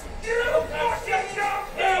floor. You fucking dumb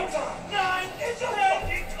pizza. 9, It's a 10,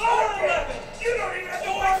 fucking or 11. You don't even have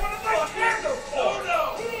to light one of my candles. Uno.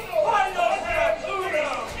 I don't have Uno.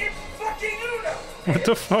 It's fucking Uno. What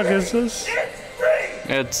the fuck is this? It's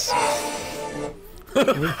free. It's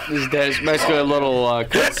there's basically a little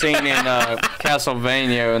cutscene in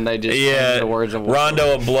Castlevania, and they just change the words of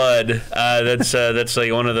Rondo of Blood. That's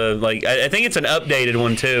like one of the I think it's an updated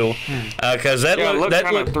one too, because that looked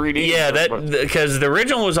kind of 3D. Yeah, because the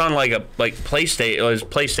original was on like PlayStation. It was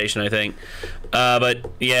PlayStation, I think. But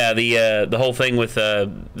yeah, the whole thing with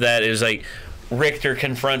that is like Richter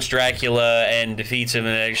confronts Dracula and defeats him,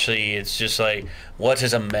 and actually it's just like, what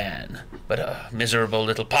is a man but a miserable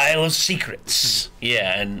little pile of secrets?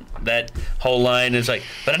 Yeah, and that whole line is like,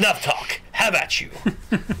 but enough talk, have at you.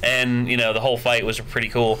 And the whole fight was pretty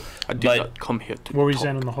cool. I did not come here to What were you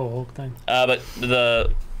saying on the whole Hulk thing? But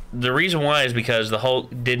the reason why is because the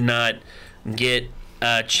Hulk did not get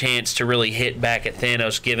a chance to really hit back at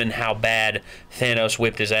Thanos, given how bad Thanos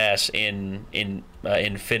whipped his ass in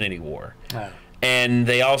Infinity War. And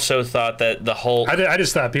they also thought that the Hulk I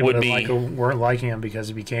just thought people would weren't liking him because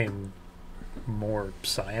he became more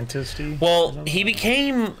scientisty. Well, he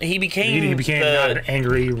became not an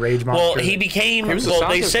angry rage monster. Well, he became. He was a well,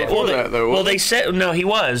 they scientist said. before Well, that, though, well, wasn't they he? said no, he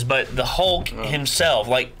was, but the Hulk himself,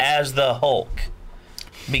 like as the Hulk,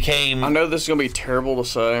 became. I know this is gonna be terrible to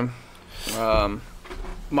say.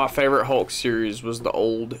 My favorite Hulk series was the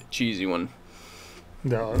old cheesy one.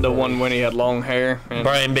 The one when he had long hair. And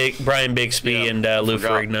Brian Bixby and Lou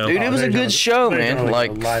Ferrigno. Dude, it was a good show, man.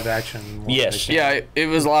 Like live action. Yes. Yeah, it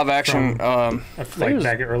was live action. Like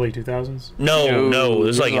back in early 2000s. No, it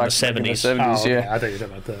was like in the 70s. Oh, okay. Yeah. I thought you were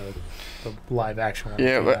talking about the live action one.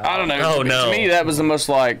 Yeah, but I don't know. Oh, no. To me, that was the most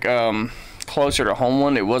like closer to home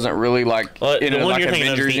one. It wasn't really like The one like you're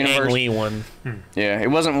thinking of is Avengers the Ang universe. Lee one. Yeah,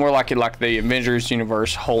 it wasn't more like the Avengers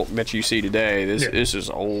universe Hulk that you see today. This is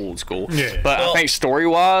old school. Yeah. But Well, I think story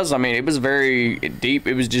wise, I mean, it was very deep.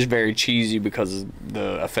 It was just very cheesy because of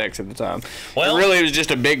the effects at the time. Well- it was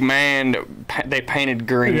just a big man that they painted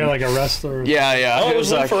green. Yeah, like a wrestler. Yeah. Oh, it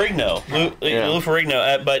was Lou like, Ferrigno. Lou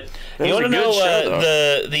Ferrigno. But It you was want to a good know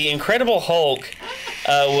show, the Incredible Hulk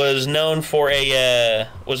was known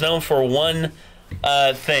for one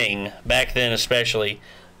thing back then, especially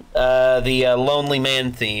the Lonely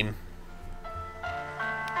Man theme.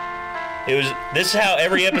 This is how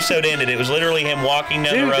every episode ended. It was literally him walking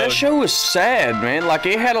down the Dude, road. that show was sad, man. Like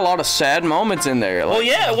it had a lot of sad moments in there. Like, Well,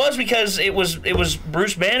 yeah, it was because it was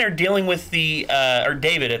Bruce Banner dealing with the or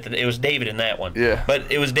David it was David in that one. Yeah.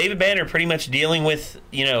 But it was David Banner pretty much dealing with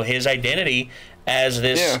his identity as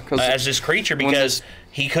this creature because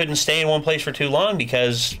he couldn't stay in one place for too long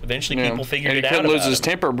because eventually people figured it out. He couldn't lose about his him.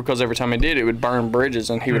 temper because every time he did, it would burn bridges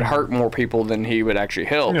and he would hurt more people than he would actually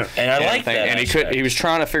help. Yeah. And I like that. And aspect. he was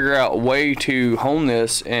trying to figure out a way to hone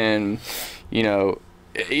this, and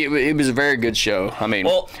it was a very good show. I mean,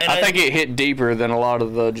 I think it hit deeper than a lot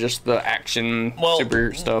of the action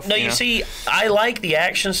super stuff. No, you see, I like the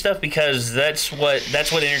action stuff because that's what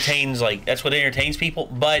entertains people.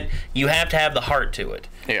 But you have to have the heart to it.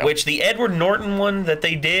 Yeah. Which the Edward Norton one that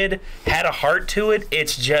they did had a heart to it.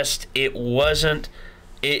 It's just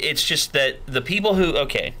It's just that the people who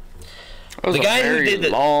It was the guy who did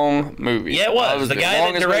the long movie. Yeah, it was. The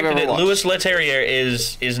guy that directed it, Louis Leterrier.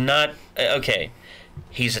 Leterrier, is not okay.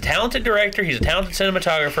 He's a talented director. He's a talented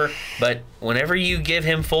cinematographer. But whenever you give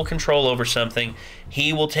him full control over something,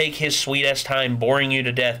 he will take his sweet-ass time boring you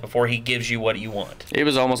to death before he gives you what you want. It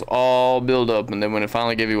was almost all build up, and then when it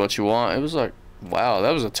finally gave you what you want, it was like, wow,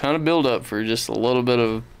 that was a ton of build up for just a little bit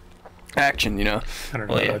of action, I don't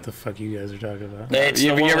know what the fuck you guys are talking about. Have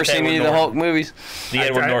you ever seen any of the Hulk movies? The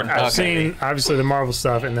Edward Norton. I've seen obviously the Marvel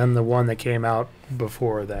stuff, and then the one that came out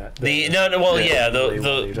before that. The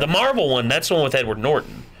Marvel one. That's the one with Edward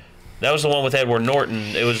Norton. That was the one with Edward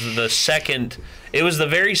Norton. It was the second. It was the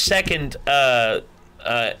very second film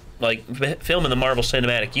in the Marvel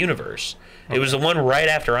Cinematic Universe. It was the one right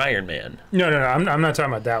after Iron Man. No, I'm not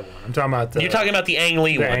talking about that one. I'm talking about You're talking about the Ang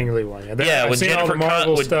Lee one. The Ang Lee one. Yeah, I've with seen Jennifer all the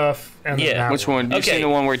Marvel Con- stuff. And Which one? You seen the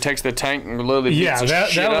one where he takes the tank and literally beats the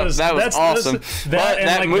shit up? That was awesome.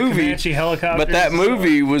 That movie, but that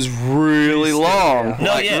movie was really long.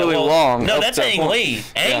 Long. No, that's Ang Lee.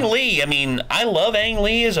 Ang Lee. I mean, I love Ang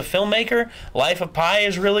Lee as a filmmaker. Life of Pi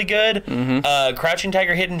is really good. Crouching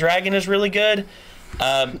Tiger, Hidden Dragon is really good.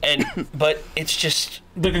 But it's just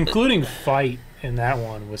the concluding fight in that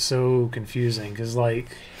one was so confusing because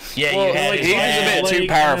you had he was a bit too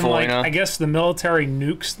powerful. I guess the military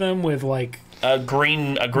nukes them with a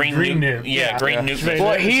green nuke. Yeah, green nuke.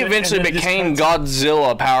 Well, he eventually became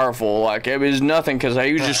Godzilla powerful. Like, it was nothing because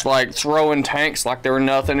he was just like throwing tanks like they were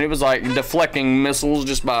nothing. It was like deflecting missiles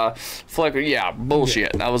just by flicking. Yeah,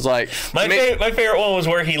 bullshit. And I was like, my favorite one was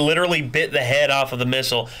where he literally bit the head off of the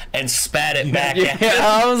missile and spat it back at him.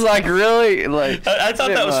 I was like, really? Like, I thought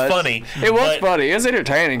that was funny. It was funny. It was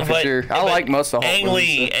entertaining for sure. I like most of the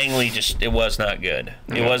Ang Lee just, it was not good.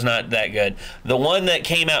 It was not that good. The one that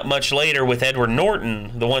came out much later with Edward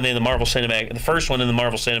Norton, the one in the Marvel Cinematic, the first one in the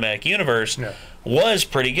Marvel Cinematic Universe, was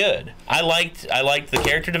pretty good. I liked the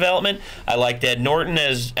character development. I liked Ed Norton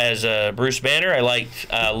as Bruce Banner. I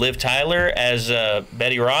liked Liv Tyler as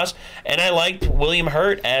Betty Ross, and I liked William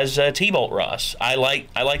Hurt as T-Bolt Ross. I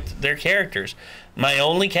liked their characters. My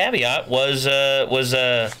only caveat was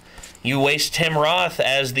you waste Tim Roth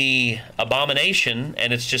as the Abomination,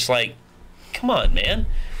 and it's just like, come on, man.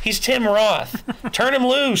 He's Tim Roth. Turn him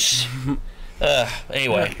loose.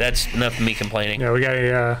 Anyway, that's enough of me complaining. Yeah, we got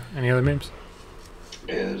any other memes?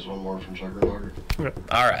 Yeah, there's one more from Sugar Margaret. Okay.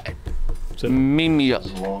 All right. So, meme me up.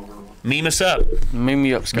 This is a longer one. Meme us up. Meme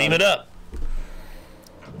me up, Scott. Meme it up.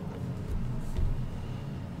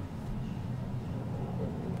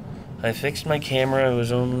 I fixed my camera. It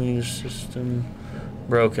was only the system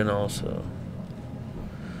broken also.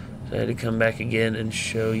 So I had to come back again and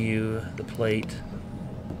show you the plate.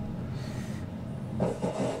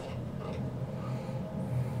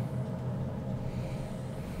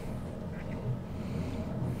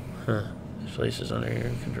 Huh. This place is under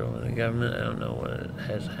control of the government. I don't know what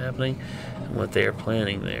has happening and what they are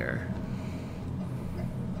planning there.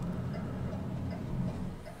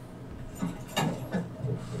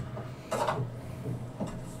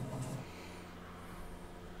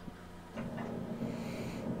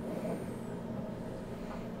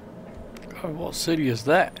 God, what city is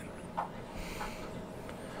that?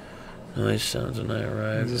 Noise sounds when I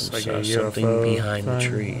arrived and Is this like saw a something UFO behind the thing?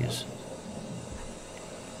 trees.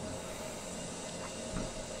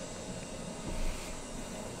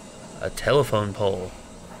 A telephone pole.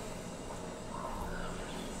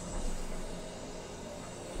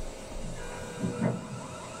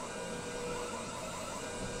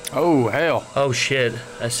 Oh, hell. Oh shit,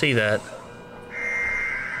 I see that.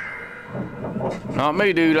 Not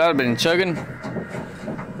me, dude. I'd have been chugging.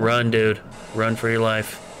 Run, dude. Run for your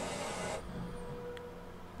life.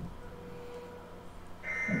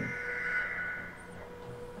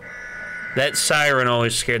 That siren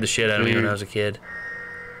always scared the shit out of me when I was a kid.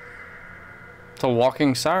 It's a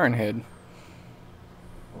walking siren head.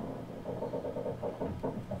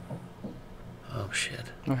 Oh shit.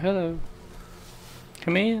 Oh, hello.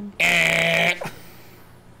 Come in.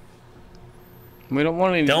 We don't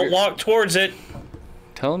want any. Don't walk towards it.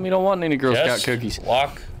 Tell them you don't want any Girl Scout Just cookies.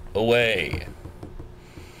 walk away.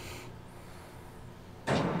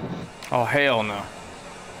 Oh, hell no.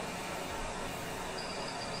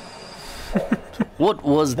 What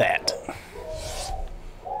was that?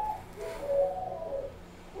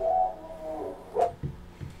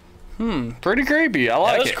 Pretty creepy. I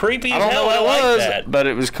like it. That was creepy I as don't know hell. what it I like was, that. but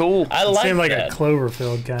it was cool. I It like seemed like that. a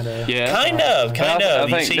Cloverfield kind of. Yeah. Kind of. I You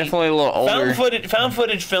think see, definitely a little older. Found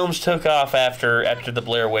footage films took off after the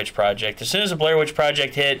Blair Witch Project. As soon as the Blair Witch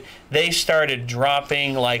Project hit, they started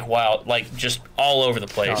dropping like wild, like just all over the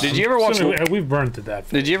place. Did you ever watch? We've burned to that.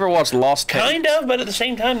 Did you ever watch Lost Tapes? Kind of, but at the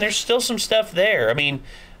same time, there's still some stuff there. I mean,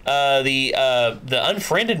 the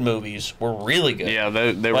Unfriended movies were really good. Yeah,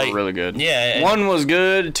 they Like, were really good. yeah, and- one was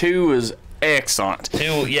good. Two was excellent.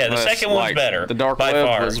 Yeah, the That's second one's like, better. The Dark by Web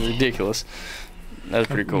far. was ridiculous. That was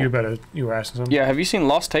pretty cool. You were asking something? Yeah, have you seen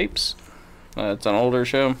Lost Tapes? It's an older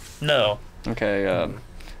show. No. Okay,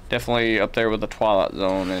 definitely up there with the Twilight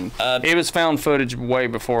Zone, and it was found footage way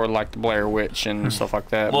before like the Blair Witch and stuff like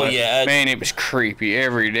that. Well, but, yeah, man, it was creepy.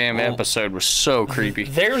 Every damn episode was so creepy.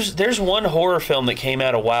 There's one horror film that came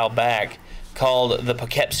out a while back called the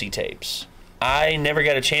Poughkeepsie Tapes. I never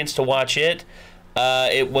got a chance to watch it.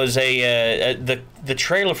 It was the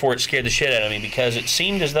trailer for it scared the shit out of me because it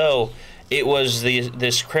seemed as though it was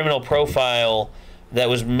this criminal profile that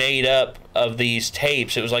was made up of these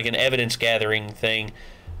tapes. It was like an evidence gathering thing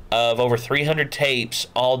of over 300 tapes,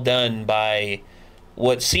 all done by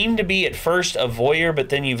what seemed to be at first a voyeur, but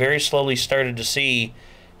then you very slowly started to see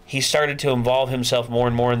he started to involve himself more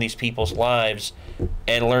and more in these people's lives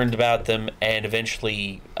and learned about them and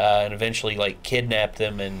eventually like kidnapped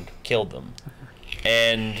them and killed them.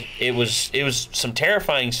 And it was some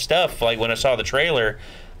terrifying stuff. Like when I saw the trailer,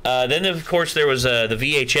 then of course there was the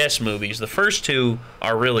VHS movies. The first two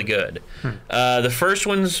are really good. The first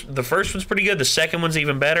one's pretty good. The second one's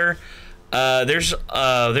even better. There's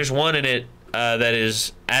one in it that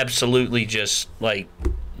is absolutely just like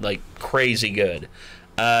crazy good.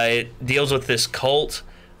 It deals with this cult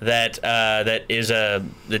that is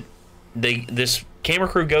this camera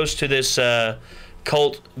crew goes to this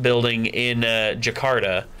cult building in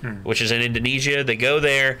Jakarta, which is in Indonesia. They go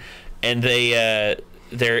there and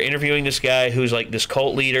they're interviewing this guy who's like this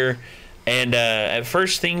cult leader, and at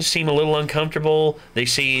first things seem a little uncomfortable. They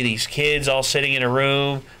see these kids all sitting in a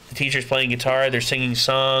room, the teacher's playing guitar, they're singing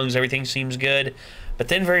songs, everything seems good, but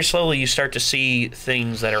then very slowly you start to see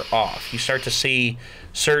things that are off. You start to see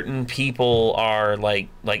certain people are like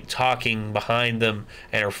talking behind them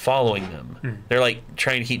and are following them. They're like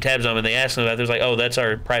trying to keep tabs on them, and they ask them about it. They're like, oh, that's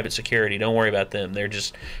our private security, don't worry about them, they're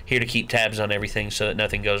just here to keep tabs on everything so that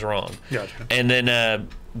nothing goes wrong. Gotcha. And then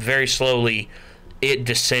very slowly it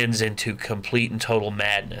descends into complete and total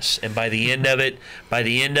madness, and by the end of it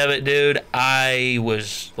dude, I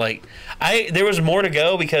was like, there was more to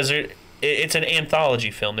go because it's an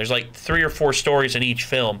anthology film. There's like 3 or 4 stories in each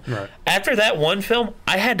film. Right. After that one film,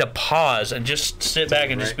 I had to pause and just sit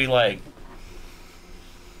back and just be like,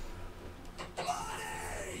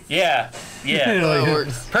 yeah, Yeah.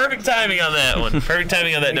 Perfect timing on that one. Perfect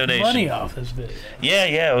timing on that donation. Money off this video.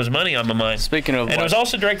 Yeah, it was money on my mind. Speaking of, and it was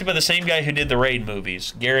also directed by the same guy who did the Raid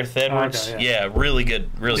movies, Gareth Edwards. Okay, yeah, really good,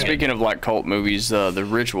 really Speaking good. of like cult movies, The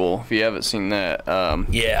Ritual. If you haven't seen that,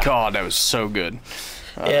 yeah, God, that was so good.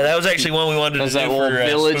 Yeah, that was actually one we wanted to do that for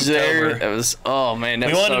village there. Spooktober. It was, oh man,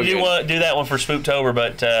 we wanted to do that one for Spooktober,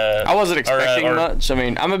 but I wasn't expecting much. I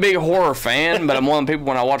mean, I'm a big horror fan, but I'm one of the people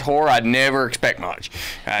when I watch horror, I'd never expect much.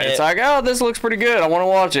 It's like, oh, this looks pretty good. I want to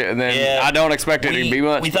watch it, and then I don't expect it to be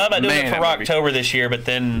much. We thought about doing it for October this year, but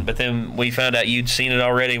then we found out you'd seen it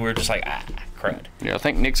already. We were just like, crud. Yeah, I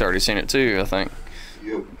think Nick's already seen it too. I think.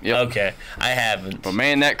 Yep. Okay, I haven't. But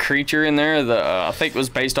man, that creature in there, I think it was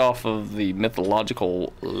based off of the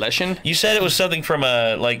mythological Leshen. You said it was something from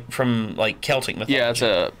Celtic mythology. Yeah, it's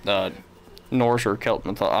a Norse or Celtic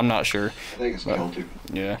mythology. I'm not sure. I think it's Celtic.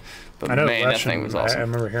 Yeah. But I know man, Leshen, that thing was awesome. I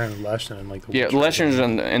remember hearing Leshen in like the Witcher. Yeah, Leshen's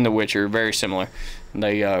in The Witcher, very similar.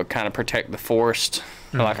 They kind of protect the forest.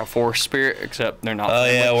 Like a forest spirit, except they're not. Oh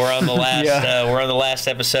yeah, we're on the last. We're on the last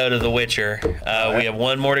episode of The Witcher. We have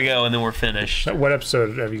one more to go, and then we're finished. What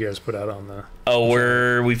episode have you guys put out on the?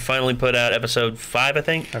 Oh, we finally put out episode 5, I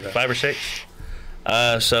think, 5 or 6.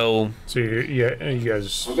 So you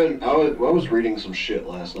guys. I was reading some shit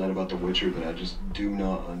last night about The Witcher that I just do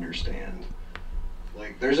not understand.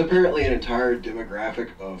 Like, there's apparently an entire demographic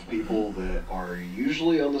of people that are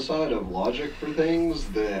usually on the side of logic for things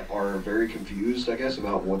that are very confused, I guess,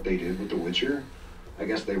 about what they did with The Witcher. I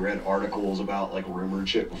guess they read articles about, like, rumored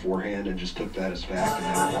shit beforehand and just took that as fact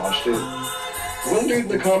and never watched it. One dude in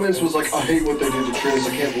the comments was like, I hate what they did to Triss.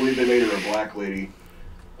 I can't believe they made her a black lady.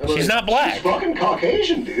 She's not black. She's fucking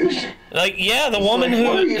Caucasian, dude. Like, yeah, the woman who...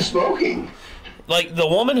 What are you smoking? Like, the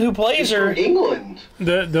woman who plays her... from England.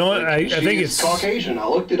 I think it's Caucasian. I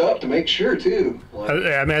looked it up to make sure, too. Like,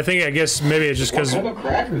 I guess maybe it's just because what kind of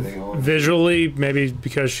crack are they on? visually, maybe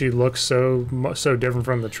because she looks so different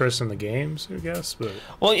from the Triss in the games, I guess. But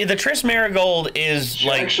well, the Triss Marigold is she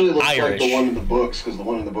like actually looks Irish. like the one in the books, because the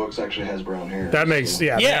one in the books actually has brown hair. that makes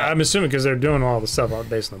I'm assuming because they're doing all the stuff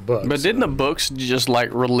based on the books. But didn't the books just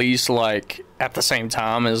like release like at the same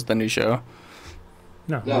time as the new show?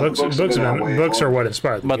 No, books are what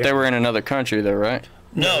inspired them. But they were in another country, though, right?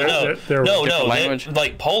 No, they're language?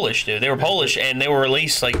 like Polish, dude. They were Polish, and they were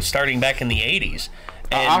released like starting back in the 80s.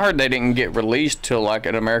 And I heard they didn't get released till like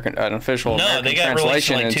an official American they got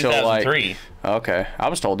translation released in, until 2003. like. Okay, I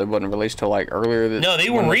was told they wasn't released till like earlier. No, they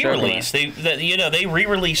were re-released. They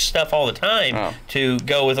re-release stuff all the time to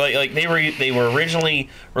go with like they were originally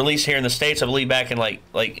released here in the States, I believe, back in like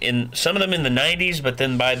in some of them in the 90s, but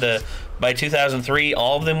then by 2003,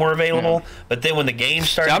 all of them were available. But then when the games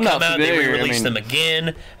started to come out, they re-released them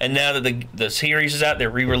again. And now that the series is out,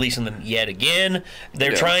 they're re-releasing them yet again.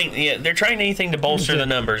 They're trying anything to bolster the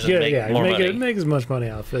numbers and make more money. Make as much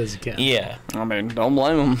money off as you can. Yeah. I mean, don't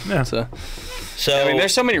blame them. Yeah. So I mean,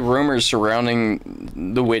 there's so many rumors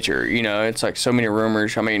surrounding The Witcher. You know, it's like so many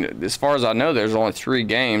rumors. I mean, as far as I know, there's only 3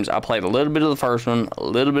 games. I played a little bit of the first one, a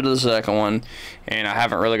little bit of the second one, and I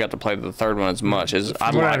haven't really got to play the third one as much as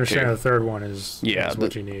I'd like to. I understand the third one is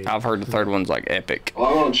what you need. I've heard the third one's like epic.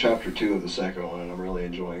 Well, I'm on chapter 2 of the second one, and I'm really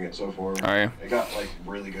enjoying it so far. Are you? It got like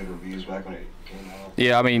really good reviews back when it came out.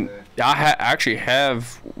 Yeah, I mean, I actually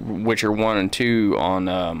have Witcher 1 and 2 on.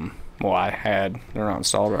 They're not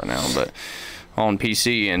installed right now, but on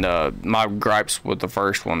PC, and my gripes with the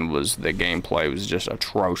first one was the gameplay was just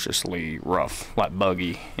atrociously rough, like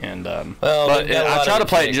buggy, and but I tried to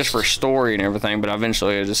play it just for story and everything, but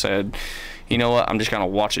eventually I just said, you know what, I'm just gonna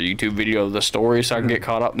watch a YouTube video of the story so I can get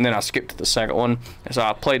caught up, and then I skipped to the second one, so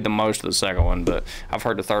I played the most of the second one, but I've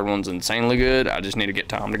heard the third one's insanely good. I just need to get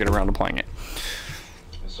time to get around to playing it.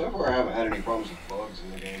 So far I haven't had any problems with bugs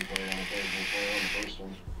in the gameplay on the first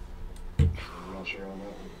one. I'm not sure on that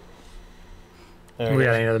one. We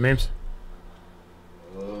got any other memes?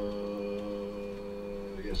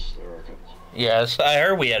 Yes, there are a couple. Yes, I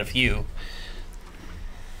heard we had a few.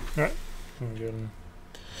 Alright. Okay,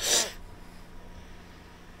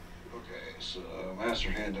 so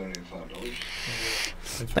Master Hand donated $5.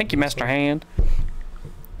 Thank you, Master Hand.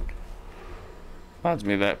 Reminds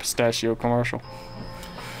me of that pistachio commercial.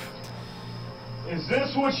 Is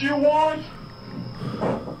this what you want?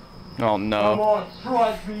 Oh Come no. on,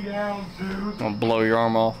 strike me down, Zeus. I'm gonna blow your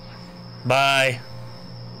arm off. Bye.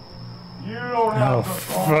 You don't Oh, have to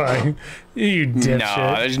fuck. You dipshit.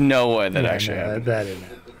 No, there's no way that actually happened. That didn't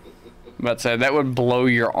happen. But that would blow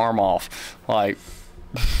your arm off. Like,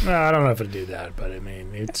 No, I don't know if it'd do that, but I mean,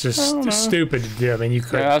 it's just stupid to do. I mean, you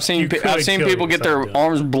could. I've seen people get their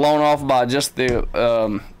arms blown off by just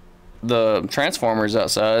the the transformers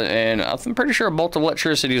outside, and I'm pretty sure a bolt of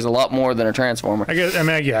electricity is a lot more than a transformer. I guess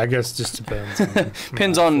it just depends.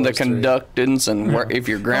 Depends on the conductance and if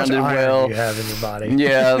you're grounded well. You have in your body.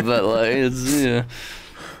 Yeah, but like it's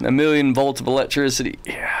a million volts of electricity.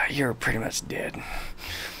 Yeah, you're pretty much dead,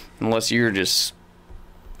 unless you're just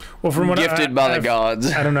gifted by the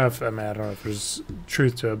gods. I don't know if there's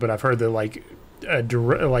truth to it, but I've heard that like a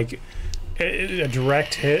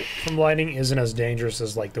direct hit from lightning isn't as dangerous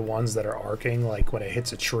as like the ones that are arcing, like when it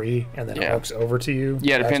hits a tree and then arcs over to you.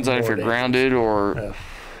 Yeah, it depends on if you're grounded or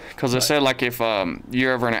because it said like if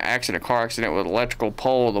you're ever in a car accident with an electrical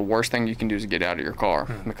pole, the worst thing you can do is get out of your car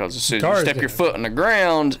because as soon as you step your foot on the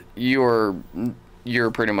ground,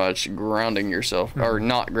 you're pretty much grounding yourself or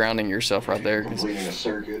not grounding yourself right there. Completing a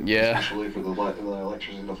circuit, essentially, for the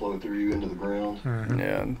electricity to flow through you into the ground.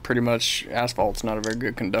 Yeah, pretty much asphalt's not a very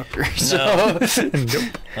good conductor. So.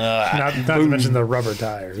 Not to mention the rubber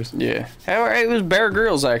tires. Yeah, it was Bear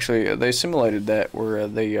Grylls actually. They simulated that where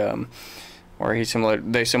they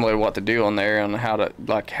simulated what to do on there and how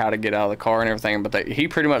to get out of the car and everything. But he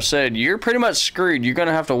pretty much said, you're pretty much screwed. You're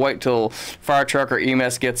gonna have to wait till fire truck or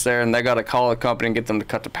EMS gets there, and they gotta call a company and get them to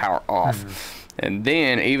cut the power off. And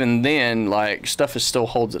then even then, like stuff still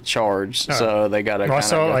holds its charge, so they gotta. Well,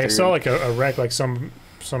 I saw like a wreck, like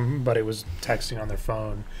somebody was texting on their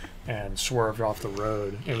phone and swerved off the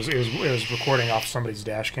road. It was recording off somebody's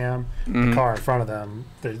dash cam. The car in front of them,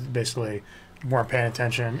 they basically weren't paying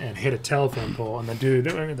attention and hit a telephone pole, and the dude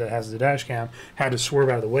that has the dash cam had to swerve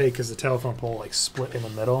out of the way because the telephone pole like split in the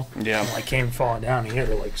middle. Yeah, and, like came falling down. He had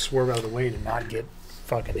to like swerve out of the way to not get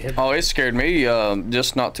fucking hit. Oh, it scared me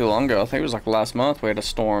just not too long ago. I think it was like last month. We had a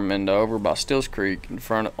storm, and over by Stills Creek in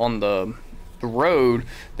front on the road,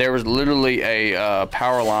 there was literally a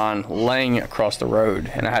power line laying across the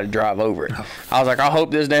road, and I had to drive over it. I was like, I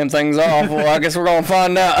hope this damn thing's off. Well, I guess we're gonna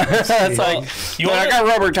find out. It's like, I got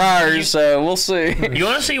rubber tires, so we'll see. You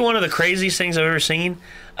want to see one of the craziest things I've ever seen?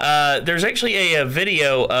 There's actually a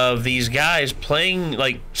video of these guys playing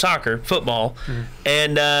like soccer, football,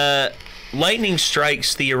 and lightning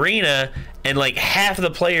strikes the arena, and like half of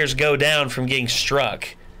the players go down from getting struck.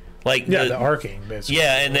 Like the arcing, basically.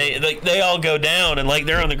 Yeah, and they all go down, and like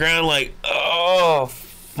they're on the ground, like, oh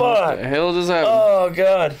fuck, what the hell does that? Oh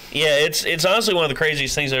god, yeah, it's honestly one of the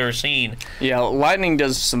craziest things I've ever seen. Yeah, lightning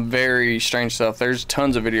does some very strange stuff. There's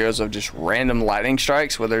tons of videos of just random lightning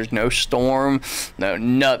strikes where there's no storm, no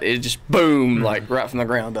nothing. It just boom, like right from the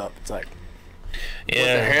ground up. It's like, what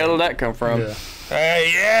the hell did that come from?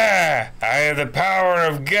 Yeah, I have the power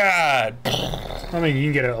of God. I mean, you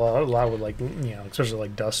can get it a lot with like, especially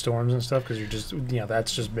like dust storms and stuff, because you're just,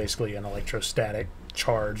 that's just basically an electrostatic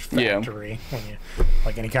charge factory when you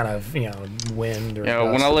like any kind of wind or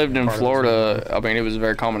when I lived in Florida, I mean it was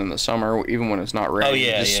very common in the summer, even when it's not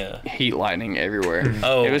raining. Heat lightning everywhere.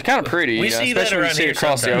 It was kind of pretty. We see that around here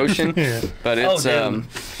across the ocean. But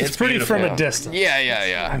it's pretty from a distance.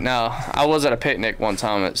 Yeah. Now I was at a picnic one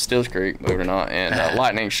time at Stills Creek, believe it or not, and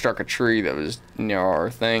lightning struck a tree that was near our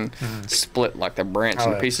thing, split like the branch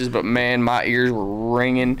in pieces. But man, my ears were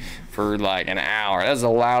ringing for like an hour. That's the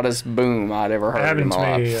loudest boom I'd ever heard in my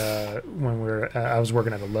life. It happened to me when I was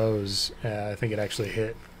working at a Lowe's. I think it actually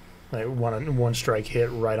hit, like one strike hit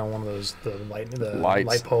right on one of those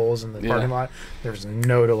light poles in the parking lot. There was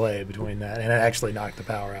no delay between that, and it actually knocked the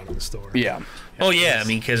power out of the store. Yeah. Oh yeah, I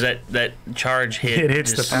mean because that charge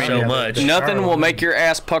hits the power so much. Nothing will make your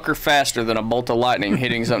ass pucker faster than a bolt of lightning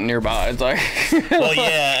hitting something nearby. It's like, well,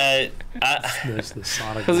 yeah.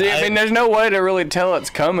 Because I mean, there's no way to really tell it's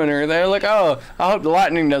coming, or they're like, oh, I hope the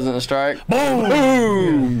lightning doesn't strike. Boom!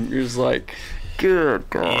 Boom! You're just like, good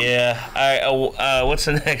God. Yeah. What's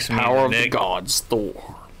the next Power of the Gods,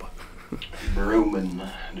 Thor.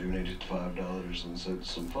 Broman donated $5 and said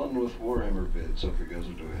some fun with Warhammer vids. Hope you guys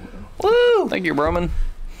are doing well. Woo! Thank you, Broman.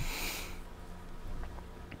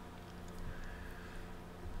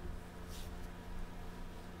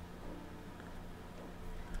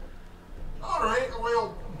 Alright,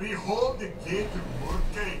 well, behold the gate of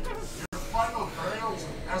Murkgate. Your final trials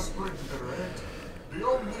as per direct.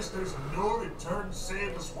 Beyond this, there's no return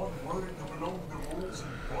save as one word to belong to wolves in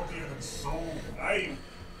body and soul. Aye,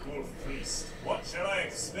 poor priest. What shall I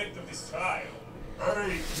expect of this trial?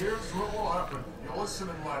 Alright, here's what will happen. You listen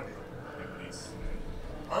and laddie.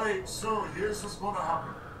 Alright, so here's what's gonna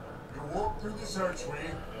happen. You walk through this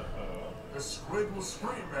archway. The squid will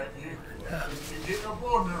scream at you. If you get a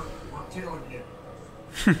boner, we're killing you.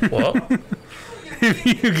 What? If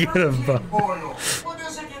you get a boner. What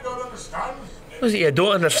is it you don't understand? What is it you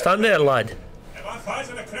don't understand there, lad? Am I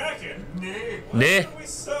fighting a kraken? Nay. Nay. Why are we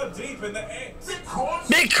so deep in the X?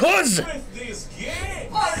 Because Because! With these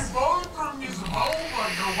gates! I'm bathroom is over.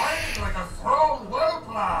 You're whining like a thrown well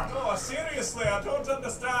plan. No, seriously, I don't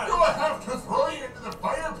understand. You'll have to throw you into the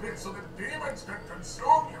fire pit so the demons can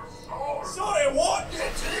consume your soul. Sorry, what?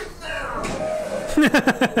 Get in there!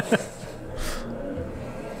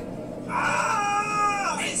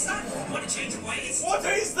 Ah! Hey, son, want to change ways? What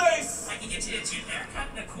is this? I can get you a cheap haircut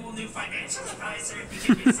and a cool new financial advisor if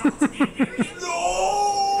you give yourself to the Imperium.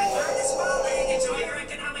 No! And learn this while they enjoy your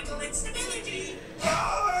economical instability.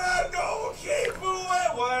 No, keep away.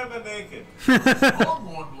 Why am I naked? Wrong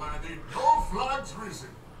one, laddie. No flags risen.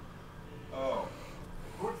 Oh.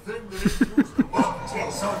 Good thing they didn't use the bomb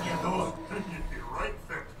chase on you, though. Then you'd be right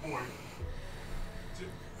back, boy.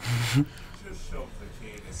 Just shove the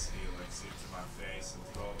key to steal and sit to my face and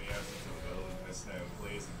throw me out into the wilderness now,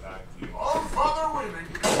 please, and thank you. All father willing.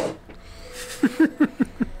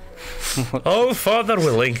 Oh, Father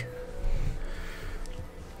willing.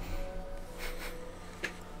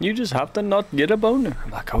 You just have to not get a boner.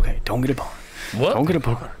 I'm like, okay, don't get a boner. What? Don't get a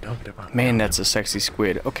boner. Don't get a boner. Man, that's a sexy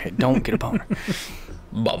squid. Okay, don't get a boner.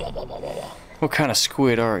 Bah, bah, bah, bah, bah, bah. What kind of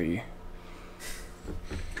squid are you?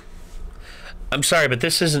 I'm sorry, but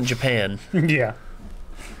this isn't Japan. Yeah.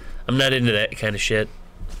 I'm not into that kind of shit.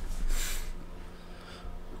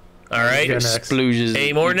 All right. Splooges.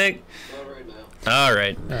 Any more, Nick? Not right now. All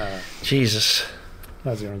right. Jesus.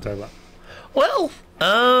 That's what I'm talking about. Well,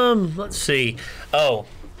 let's see. Oh,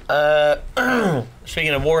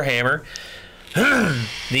 speaking of Warhammer,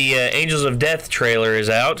 the Angels of Death trailer is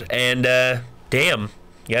out, and damn,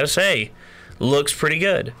 gotta say, looks pretty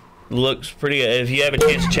good. Looks pretty good. If you have a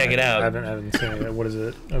chance to check it out, I haven't seen it. What is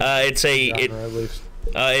it? It's At least.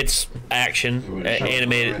 it's action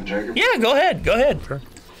animated. Jacob? Yeah, go ahead. Sure.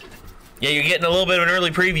 Yeah, you're getting a little bit of an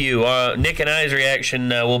early preview. Nick and I's reaction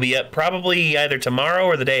will be up probably either tomorrow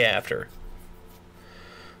or the day after.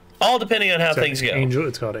 All depending on how things go.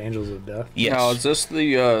 It's called Angels of Death. Yes. Now, is this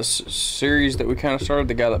the series that we kind of started?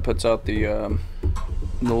 The guy that puts out the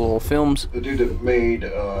little films? The dude that made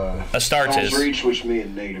Astartes. Hell's Reach, which me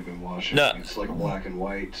and Nate have been watching. No. It's like a black and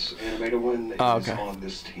white animated one. Oh, He's okay. on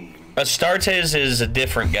this team. Astartes is a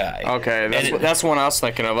different guy. Okay, that's one I was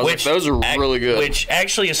thinking of. I was like, those are really good. Which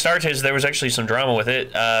actually, Astartes, there was actually some drama with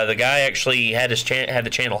it. The guy actually had had the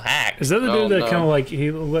channel hacked. Is that the dude that no. kind of like the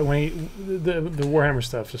Warhammer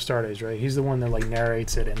stuff, the Stardate, right? He's the one that like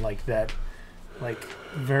narrates it in like that, like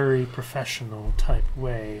very professional type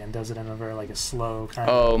way and does it in a very like a slow kind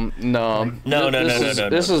of. No. No.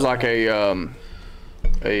 This is like a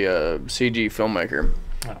CG filmmaker.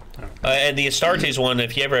 And the Astartes one,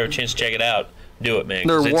 if you ever have a chance to check it out, do it, man.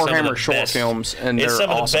 They're 'cause it's some of Warhammer the short best- films, and It's they're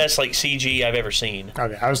some of awesome. the best like CG I've ever seen.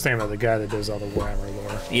 Okay, I was thinking about the guy that does all the Warhammer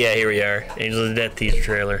lore. Yeah, here we are. Angels of Death teaser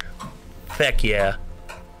trailer. Heck yeah.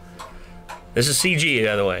 This is CG,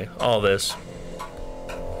 by the way. All this.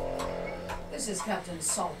 This is Captain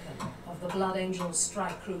Salkin of the Blood Angels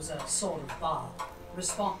strike cruiser Sword of Baal.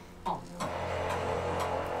 Respond.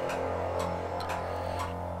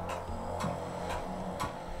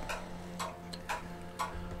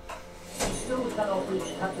 Still cannot reach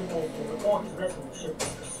Captain Walker. Report rescue ship.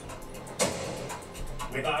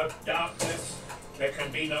 Without darkness, there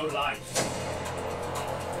can be no light.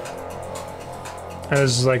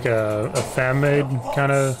 As like a fan-made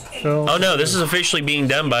kind of film. Oh no, this is officially being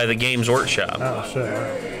done by the Games Workshop. Oh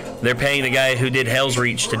shit. They're paying the guy who did Hell's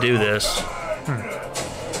Reach to do this. I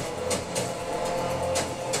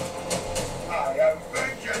am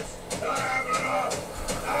vengeance. I am enough.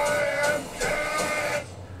 I am dead.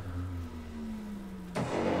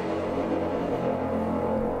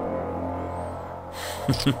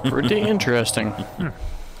 Pretty interesting.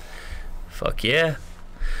 Fuck yeah.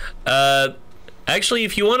 Actually,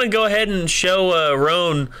 if you want to go ahead and show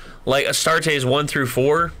Roan like Astartes 1 through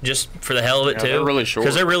 4, just for the hell of it too. They're really short.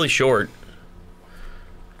 Because they're really short.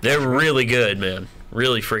 They're really good, man.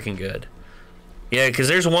 Really freaking good. Yeah, because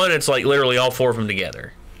there's one that's like literally all 4 of them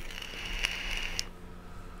together.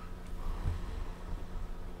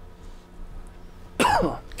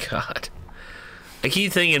 God. I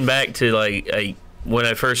keep thinking back to like when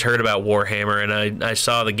I first heard about Warhammer and I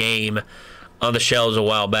saw the game on the shelves a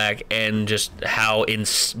while back, and just how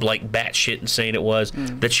like batshit insane it was.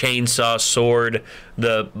 The chainsaw sword,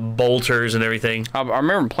 the bolters, and everything. I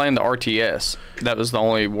remember playing the RTS. That was the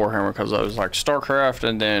only Warhammer because I was like StarCraft,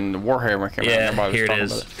 and then Warhammer came out. Yeah, Everybody was here it talking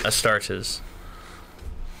is. about Astartes.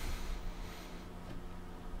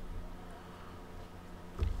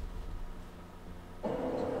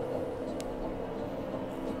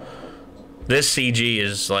 This CG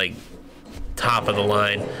is like top of the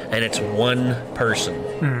line, and it's one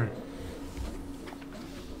person.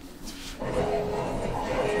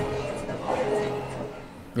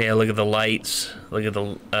 Yeah, look at the lights. Look at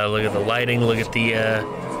the lighting. Look at the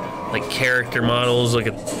like character models. Look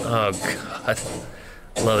at, oh god,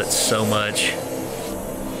 love it so much.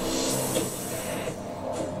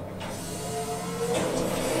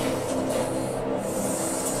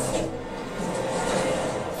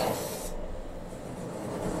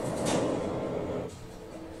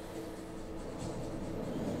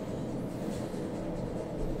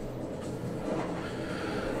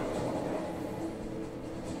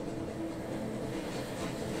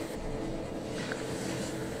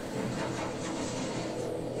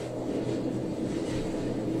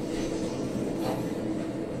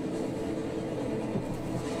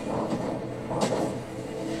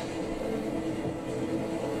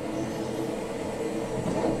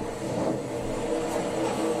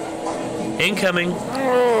 Incoming.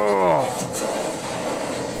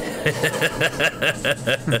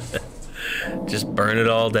 Just burn it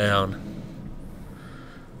all down.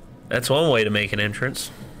 That's one way to make an entrance.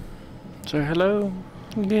 Say hello.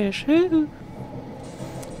 Yes.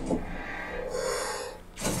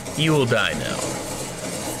 You will die now.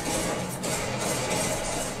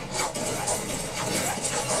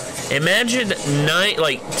 Imagine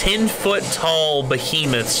 10-foot tall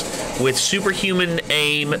behemoths with superhuman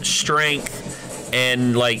aim, strength,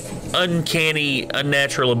 and like uncanny,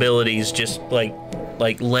 unnatural abilities, just like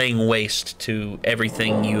laying waste to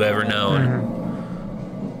everything you ever known. Mm-hmm.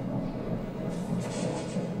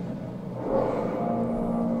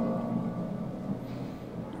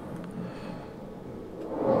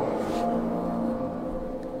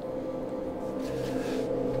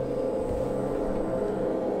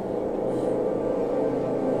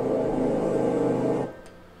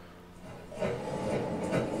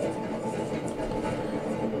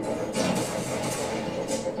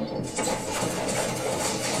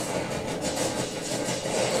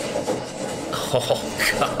 Oh,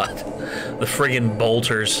 God. The friggin'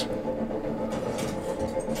 bolters.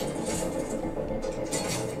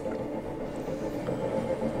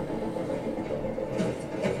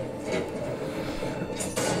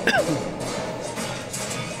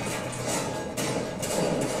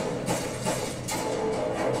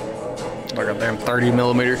 Like a damn 30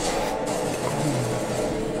 millimeter.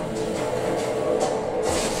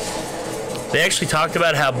 They actually talked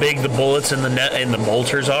about how big the bullets in the net and the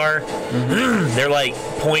bolters are. Mm-hmm. They're like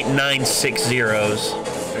 .960s.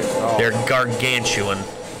 Oh. They're gargantuan.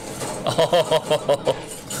 Oh,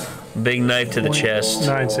 big knife to the chest.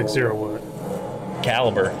 960 what?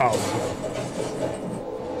 Caliber. Oh.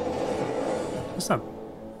 It's not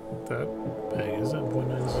that big, is it?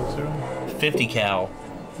 .960? 50 cal.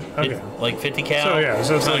 Okay. Like 50 cal. So yeah,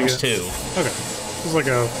 so it's times like 2. Okay. It's like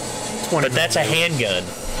a 20. But that's a handgun.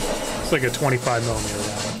 It's like a 25 millimeter round.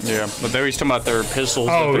 Yeah, but they were talking about their pistols.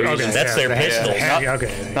 Oh, that okay. That's their pistols.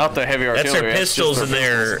 Not the heavy artillery. That's their pistols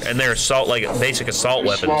and their assault, like basic assault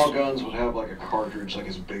weapons. Small guns would have like a cartridge like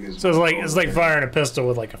as big as. So it's like firing a pistol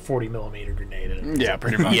with like a 40 millimeter grenade in it. Yeah,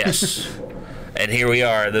 pretty much. Yes. And here we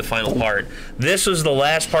are, the final part. This was the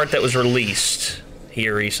last part that was released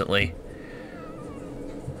here recently.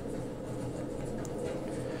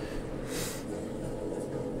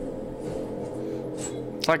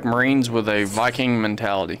 It's like Marines with a Viking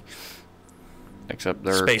mentality. Except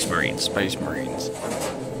they're Space Marines. Space Marines.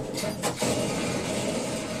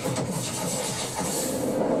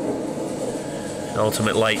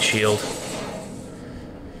 Ultimate light shield.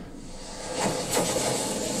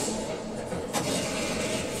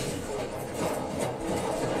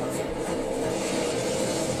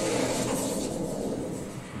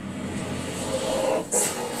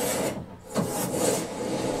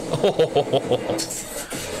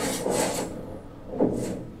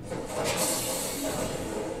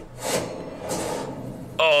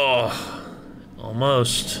 Oh,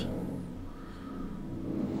 almost.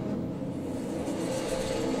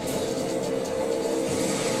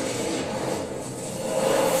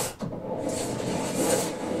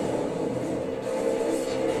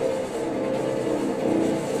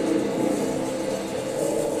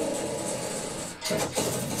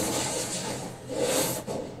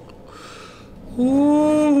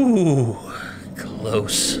 Ooh,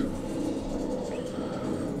 close.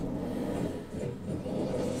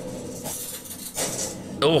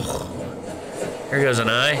 Oh, here goes an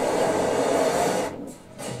eye.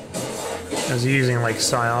 Is he using like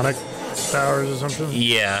psionic powers or something?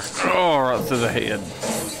 Yeah. Oh, right through the head.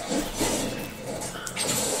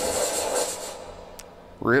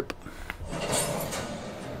 Rip.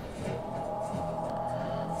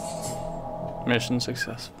 Mission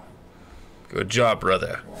successful. Good job,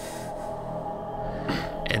 brother.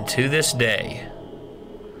 And to this day,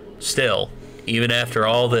 still, Even after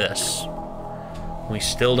all this, we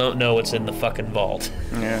still don't know what's in the fucking vault.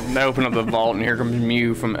 Yeah, they open up the vault and here comes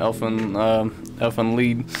Mew from Elfin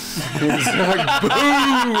Lead. It's like, boom!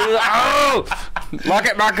 Oh! Lock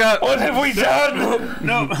it back up! What have we done?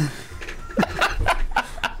 No.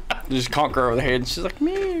 Just conk her over the head. She's like,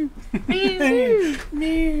 Mew! Mew!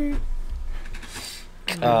 Mew!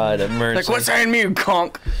 God, have mercy. Like, what's saying Mew,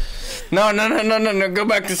 conk? No, go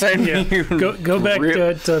back to saying Mew. Go back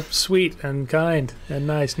to sweet and kind and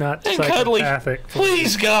nice, not and psychopathic. Cuddly.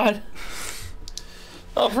 Please, God.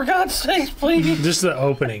 Oh, for God's sake, please. Just the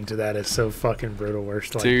opening to that is so fucking brutal.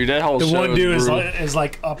 Worst, like, dude, that whole the show one dude is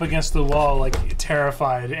like up against the wall, like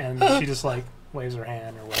terrified, and she just like waves her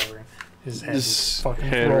hand or whatever. His head just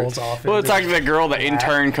fucking rolls off. Well, it's like the girl, the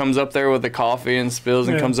intern, comes up there with the coffee and spills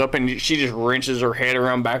and comes up and she just wrenches her head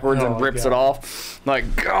around backwards and rips it off.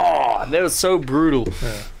 Like, God, that was so brutal.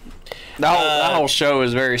 Yeah. That whole show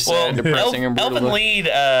is very sad, depressing, and brutal. Elfin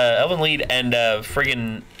Lead and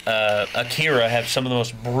friggin' Akira have some of the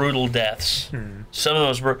most brutal deaths. Some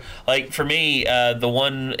of the most like for me, the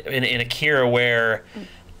one in Akira where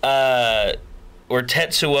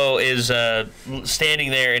Tetsuo is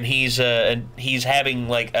standing there and he's having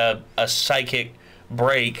like a psychic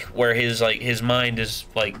break where his mind is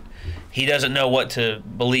like he doesn't know what to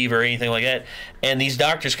believe or anything like that, and these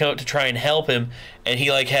doctors come up to try and help him, and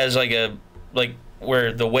he like has like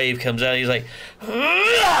where the wave comes out, he's like,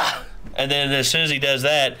 "Ugh!" And then as soon as he does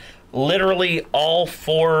that, literally all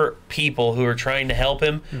 4 people who are trying to help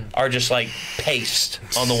him are just like paste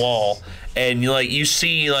on the wall. And you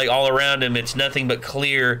see like all around him, it's nothing but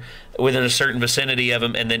clear within a certain vicinity of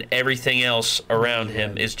him, and then everything else around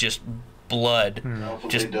him is just blood.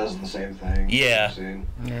 Just does the same thing. Yeah.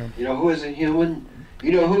 You know who isn't human?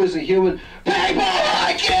 You know who isn't human? People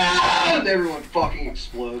like you! And everyone fucking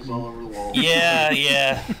explodes all over the wall. Yeah,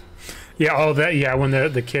 yeah. Yeah, all that. Yeah, when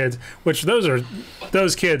the kids, which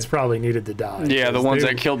those kids probably needed to die. Yeah, the ones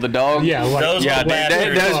that killed the dog. Yeah, like, those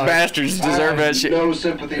bastards deserve that shit. No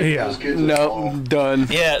sympathy for those kids. No, done.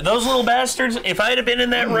 Yeah, those little bastards. If I'd have been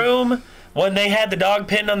in that room when they had the dog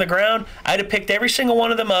pinned on the ground, I'd have picked every single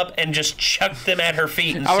one of them up and just chucked them at her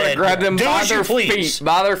feet and I would said, have grabbed them by their please. feet.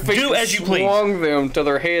 By their feet. Do as you please. Swung them till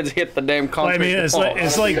their heads hit the damn concrete. Well, I mean,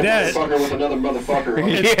 it's like that. Motherfucker with another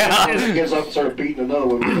motherfucker. Yeah. Gets up and started beating another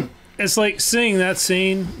one. It's like seeing that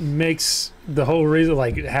scene makes the whole reason,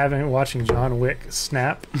 like watching John Wick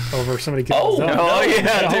snap over somebody killing his dog. Oh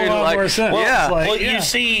yeah, dude. Like, more sense. You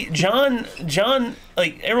see, John,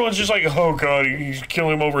 like everyone's just like, oh God, he's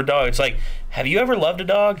killing him over a dog. It's like, have you ever loved a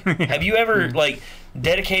dog? Have you ever like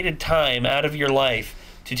dedicated time out of your life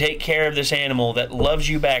to take care of this animal that loves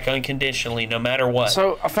you back unconditionally no matter what?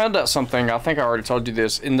 So I found out something, I think I already told you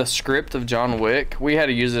this, in the script of John Wick. We had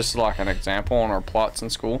to use this as like an example on our plots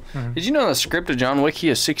in school. Did you know in the script of John Wick he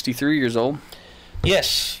is 63 years old?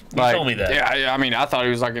 Yes, you told me that. Yeah, I mean, I thought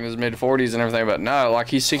he was like in his mid-40s and everything, but no, like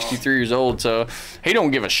he's 63 years old, so he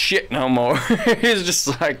don't give a shit no more. He's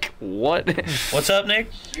just like, what? What's up,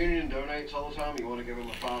 Nick? Union donates all the time. You want to give him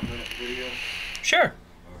a 5-minute video? Sure.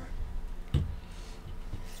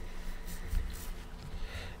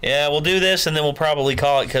 Yeah, we'll do this, and then we'll probably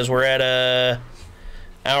call it because we're at an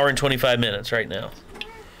hour and 25 minutes right now.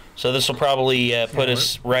 So this will probably put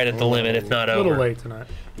us right at the limit, if not over. A little late tonight.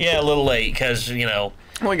 Yeah, a little late because, you know.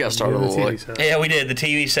 We got started a little late. Yeah, we did. The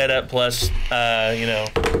TV setup plus, you know,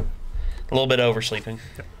 a little bit oversleeping.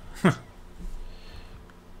 Here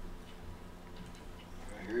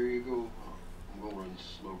you go. I'm going to run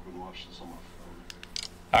smoke and watch this on my phone.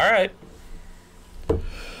 All right.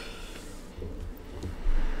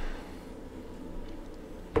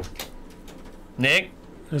 Nick?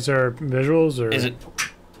 Is there visuals or is it?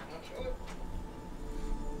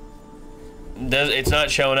 It's not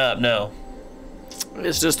showing up. No.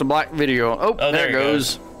 It's just a black video. Oh, there it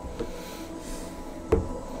goes. All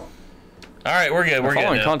right, we're good. We're good.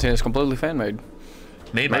 Following content is completely fan made.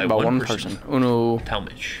 Made by one person. Uno.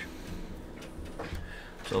 Talmage.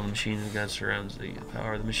 So the machine god surrounds the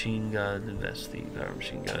power of the machine god, invests the power of the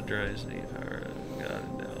machine god, drives the power of god,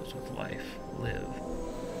 endows with life. Live.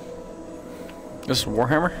 This is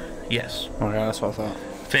Warhammer? Yes. Okay, that's what I thought.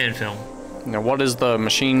 Fan film. Now, what is the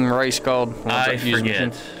machine race called? I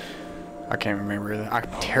forget. I can't remember that. I'm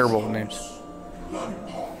terrible with names.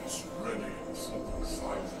 Landmarks ready for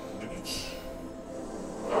 5 minutes.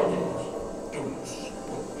 Don't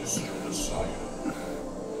what is your desire?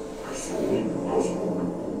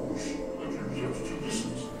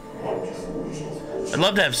 I I'd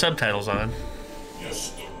love to have subtitles on.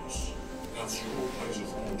 Yes, Thomas. That's your place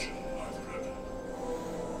of origin, I've read.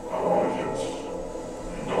 Yes.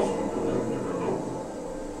 It doesn't remember ago.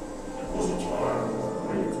 It was a time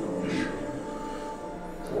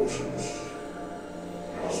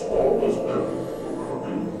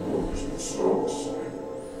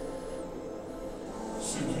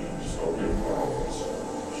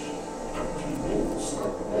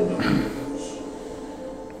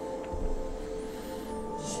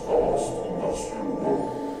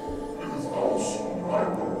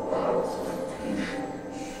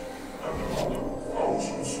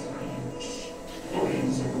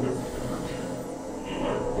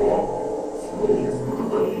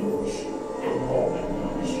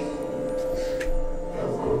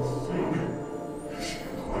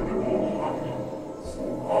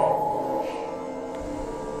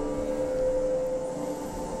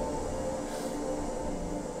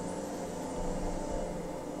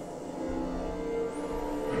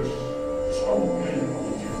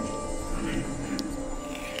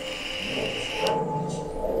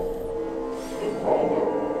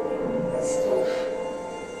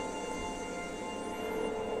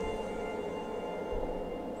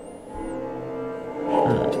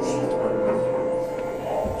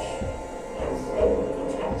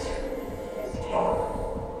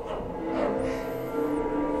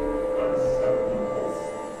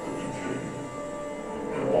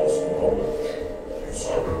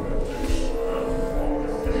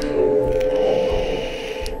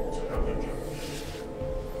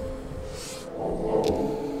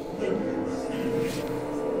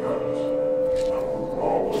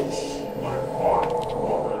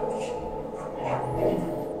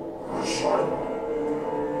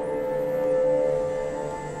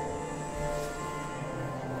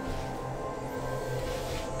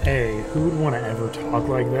A, who would want to ever talk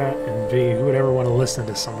like that? And B, who would ever want to listen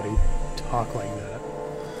to somebody talk like that?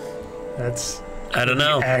 That's... I don't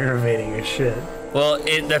know. Aggravating as shit. Well,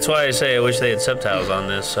 that's why I say I wish they had subtitles on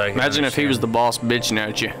this. So I can imagine if he was the boss bitching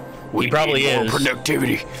at you. He probably is. More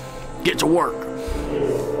productivity. Get to work.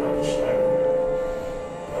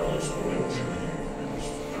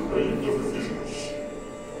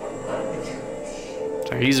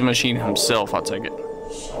 So he's a machine himself, I take it.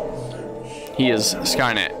 He is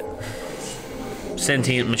Skynet.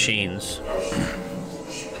 Sentient machines.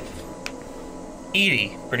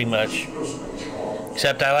 Edie, pretty much.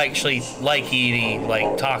 Except I actually like Edie,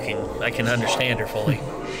 like, talking. I can understand her fully.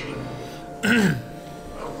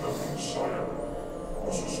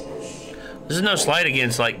 This is no slight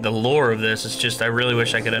against, like, the lore of this. It's just I really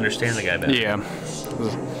wish I could understand the guy better. Yeah.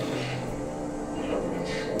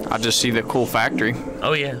 I just see the cool factory.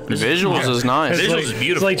 Oh, yeah. The visuals is nice. The visuals is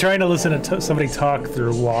beautiful. It's like trying to listen to somebody talk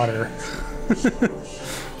through water. It's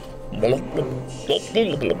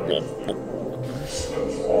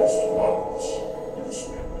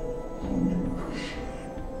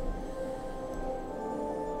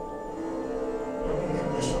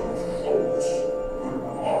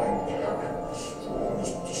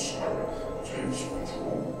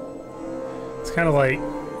kind of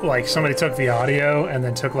like somebody took the audio and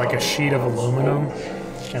then took like a sheet of aluminum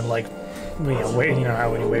and like you know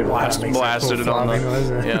how when you wave blasted it on the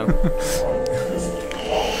yeah.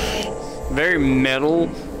 Very metal,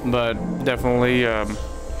 but definitely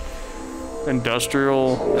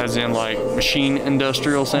industrial, as in like machine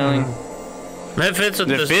industrial sounding. That fits with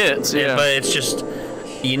it fits, yeah. But it's just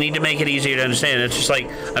you need to make it easier to understand. It's just like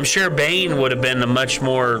I'm sure Bane would have been a much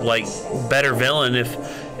more like better villain if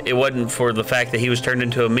it wasn't for the fact that he was turned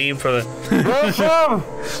into a meme for the.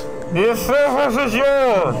 The surface is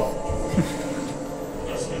yours.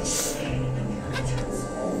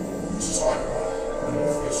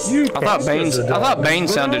 I thought Bane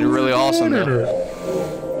sounded really awesome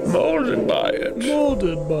though. Molded by it.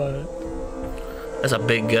 Molded by it. That's a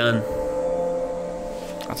big gun.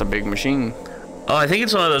 That's a big machine. Oh, I think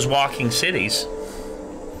it's one of those walking cities.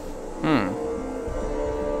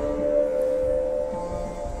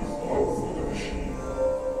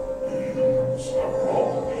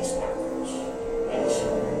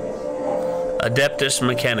 Adeptus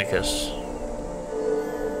Mechanicus.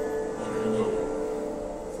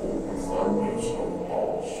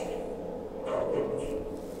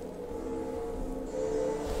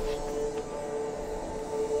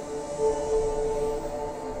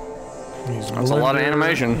 That's a lot of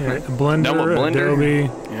animation. Yeah, Blender, Double Blender. Adobe.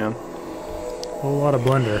 Yeah. A whole lot of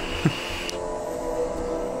Blender.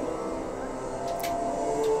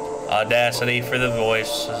 Audacity for the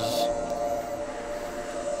voices.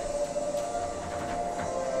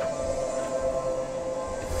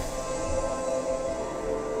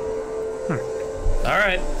 All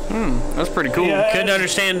right. That's pretty cool. Yeah, couldn't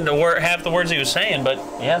understand half the words he was saying, but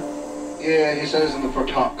yeah. Yeah, he says in the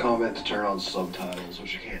top comment to turn on subtitles,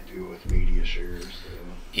 which you can't do with media shares. So.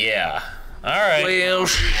 Yeah. All right. Well,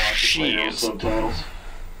 shit. Subtitles.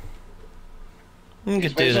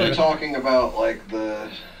 He's basically talking about like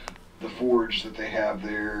the forge that they have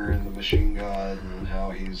there and the machine god and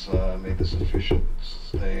how he's made this efficient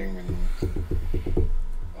thing and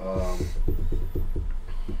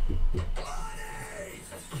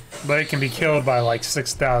but it can be killed by like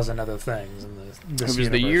 6,000 other things in this It was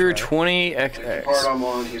the year right? 20XX. The part I'm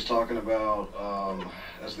on, he's talking about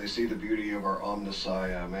as they see the beauty of our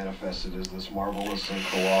Omnissiah manifested as this marvelous and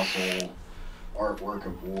colossal artwork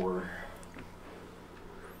of war.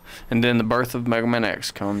 And then the birth of Mega Man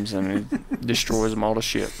X comes and it destroys them all to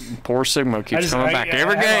shit. Poor Sigma keeps coming back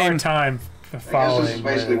every game. Time I guess this is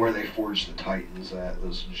basically where they forged the Titans at,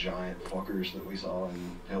 those giant fuckers that we saw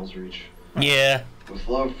in Hell's Reach. Yeah. With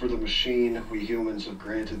love for the machine, we humans have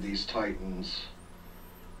granted these Titans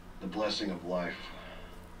the blessing of life.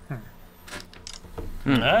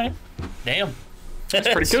 Alright. Damn. That's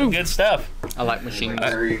pretty cool. Good stuff. I like machine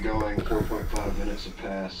guns. Where are you going? 4.5 minutes have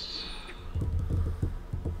passed.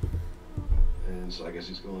 And so I guess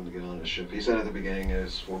he's going to get on his ship. He said at the beginning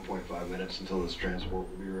it's 4.5 minutes until his transport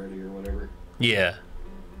will be ready or whatever. Yeah.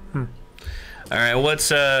 Alright, what's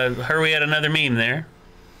hurry at another meme there.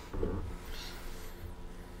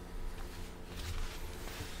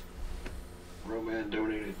 Roman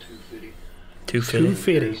donated $250. $250.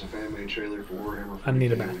 There's a fan-made trailer for Warhammer 40K, I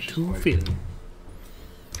need about $250.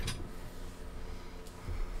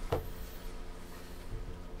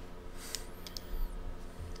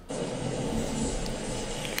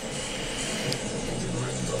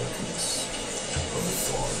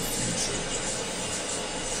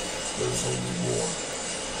 There's only war.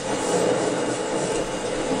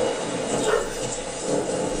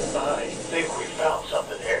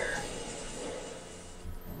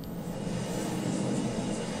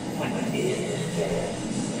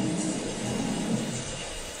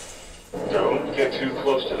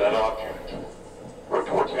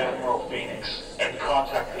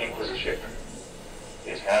 contact the Inquisition.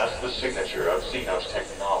 It has the signature of Xenos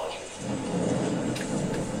technology.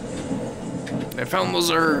 They found the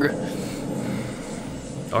Zerg.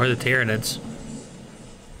 Or the Tyranids.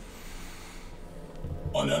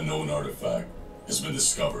 An unknown artifact has been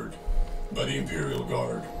discovered by the Imperial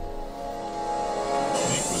Guard.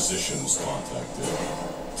 The Inquisition was contacted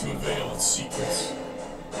to unveil its secrets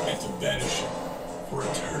and to banish it for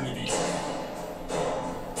eternity.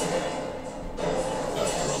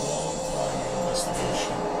 After a long time of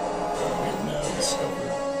investigation, we have now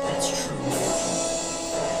discovered its true origin,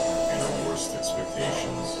 and our worst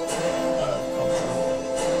expectations have come true.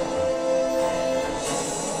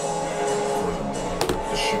 Furthermore,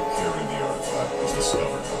 the ship carrying the artifact was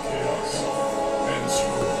discovered by Chaos and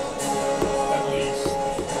destroyed. At least,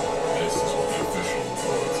 this is what the official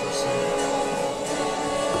reports are saying.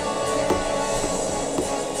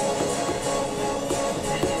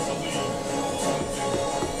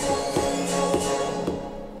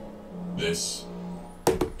 This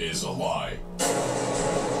is a lie.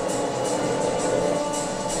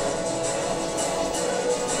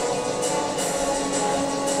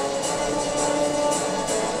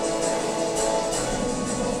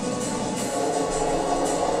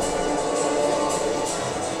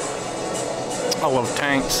 I love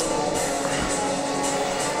tanks.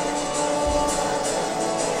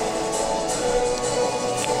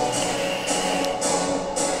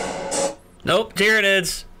 Nope,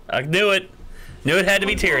 Tyranids. I knew it. Knew it had to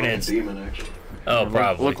be Tyranids. Oh,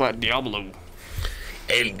 probably. Look like Diablo.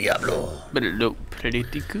 El Diablo. But it looked pretty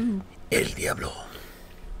cool. El Diablo.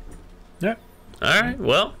 Yeah. All right.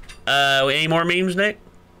 Well, any more memes, Nick?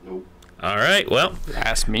 Nope. All right. Well,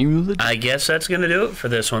 last meme of the day. I guess that's going to do it for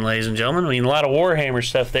this one, ladies and gentlemen. I mean, a lot of Warhammer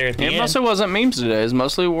stuff there at the end. It mostly wasn't memes today. It's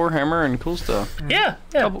mostly Warhammer and cool stuff. Yeah.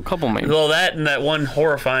 Yeah. Couple memes. Well, that and that one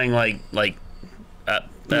horrifying,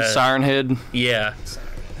 siren head. Yeah.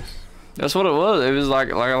 That's what it was. It was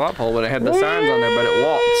like a light pole, but it had the signs on there, but it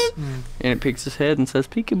walks. And it picks its head and says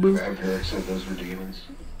peekaboo. Eric said those were demons.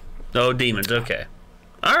 Oh, demons. Okay.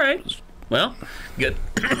 All right. Well, good.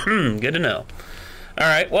 Good to know. All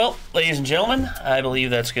right. Well, ladies and gentlemen, I believe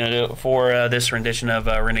that's going to do it for this rendition of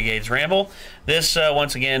Renegades Ramble. This,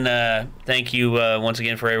 once again, thank you once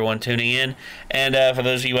again for everyone tuning in. And for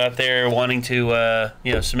those of you out there wanting to,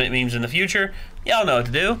 submit memes in the future, y'all know what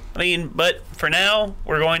to do. I mean, but for now,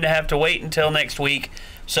 we're going to have to wait until next week.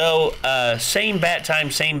 So, same bat time,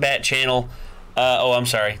 same bat channel. I'm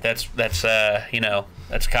sorry. That's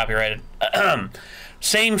copyrighted.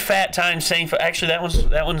 Same fat time, actually,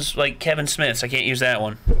 that one's like Kevin Smith's. I can't use that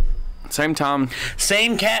one. Same time.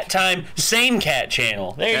 Same cat time, same cat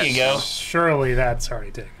channel. There you go. Surely that's already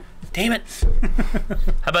taken. Damn it.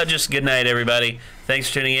 How about just good night, everybody? Thanks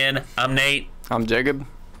for tuning in. I'm Nate. I'm Jacob.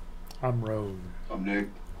 I'm Roan. I'm Nick.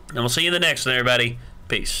 And we'll see you in the next one, everybody.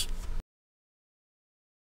 Peace.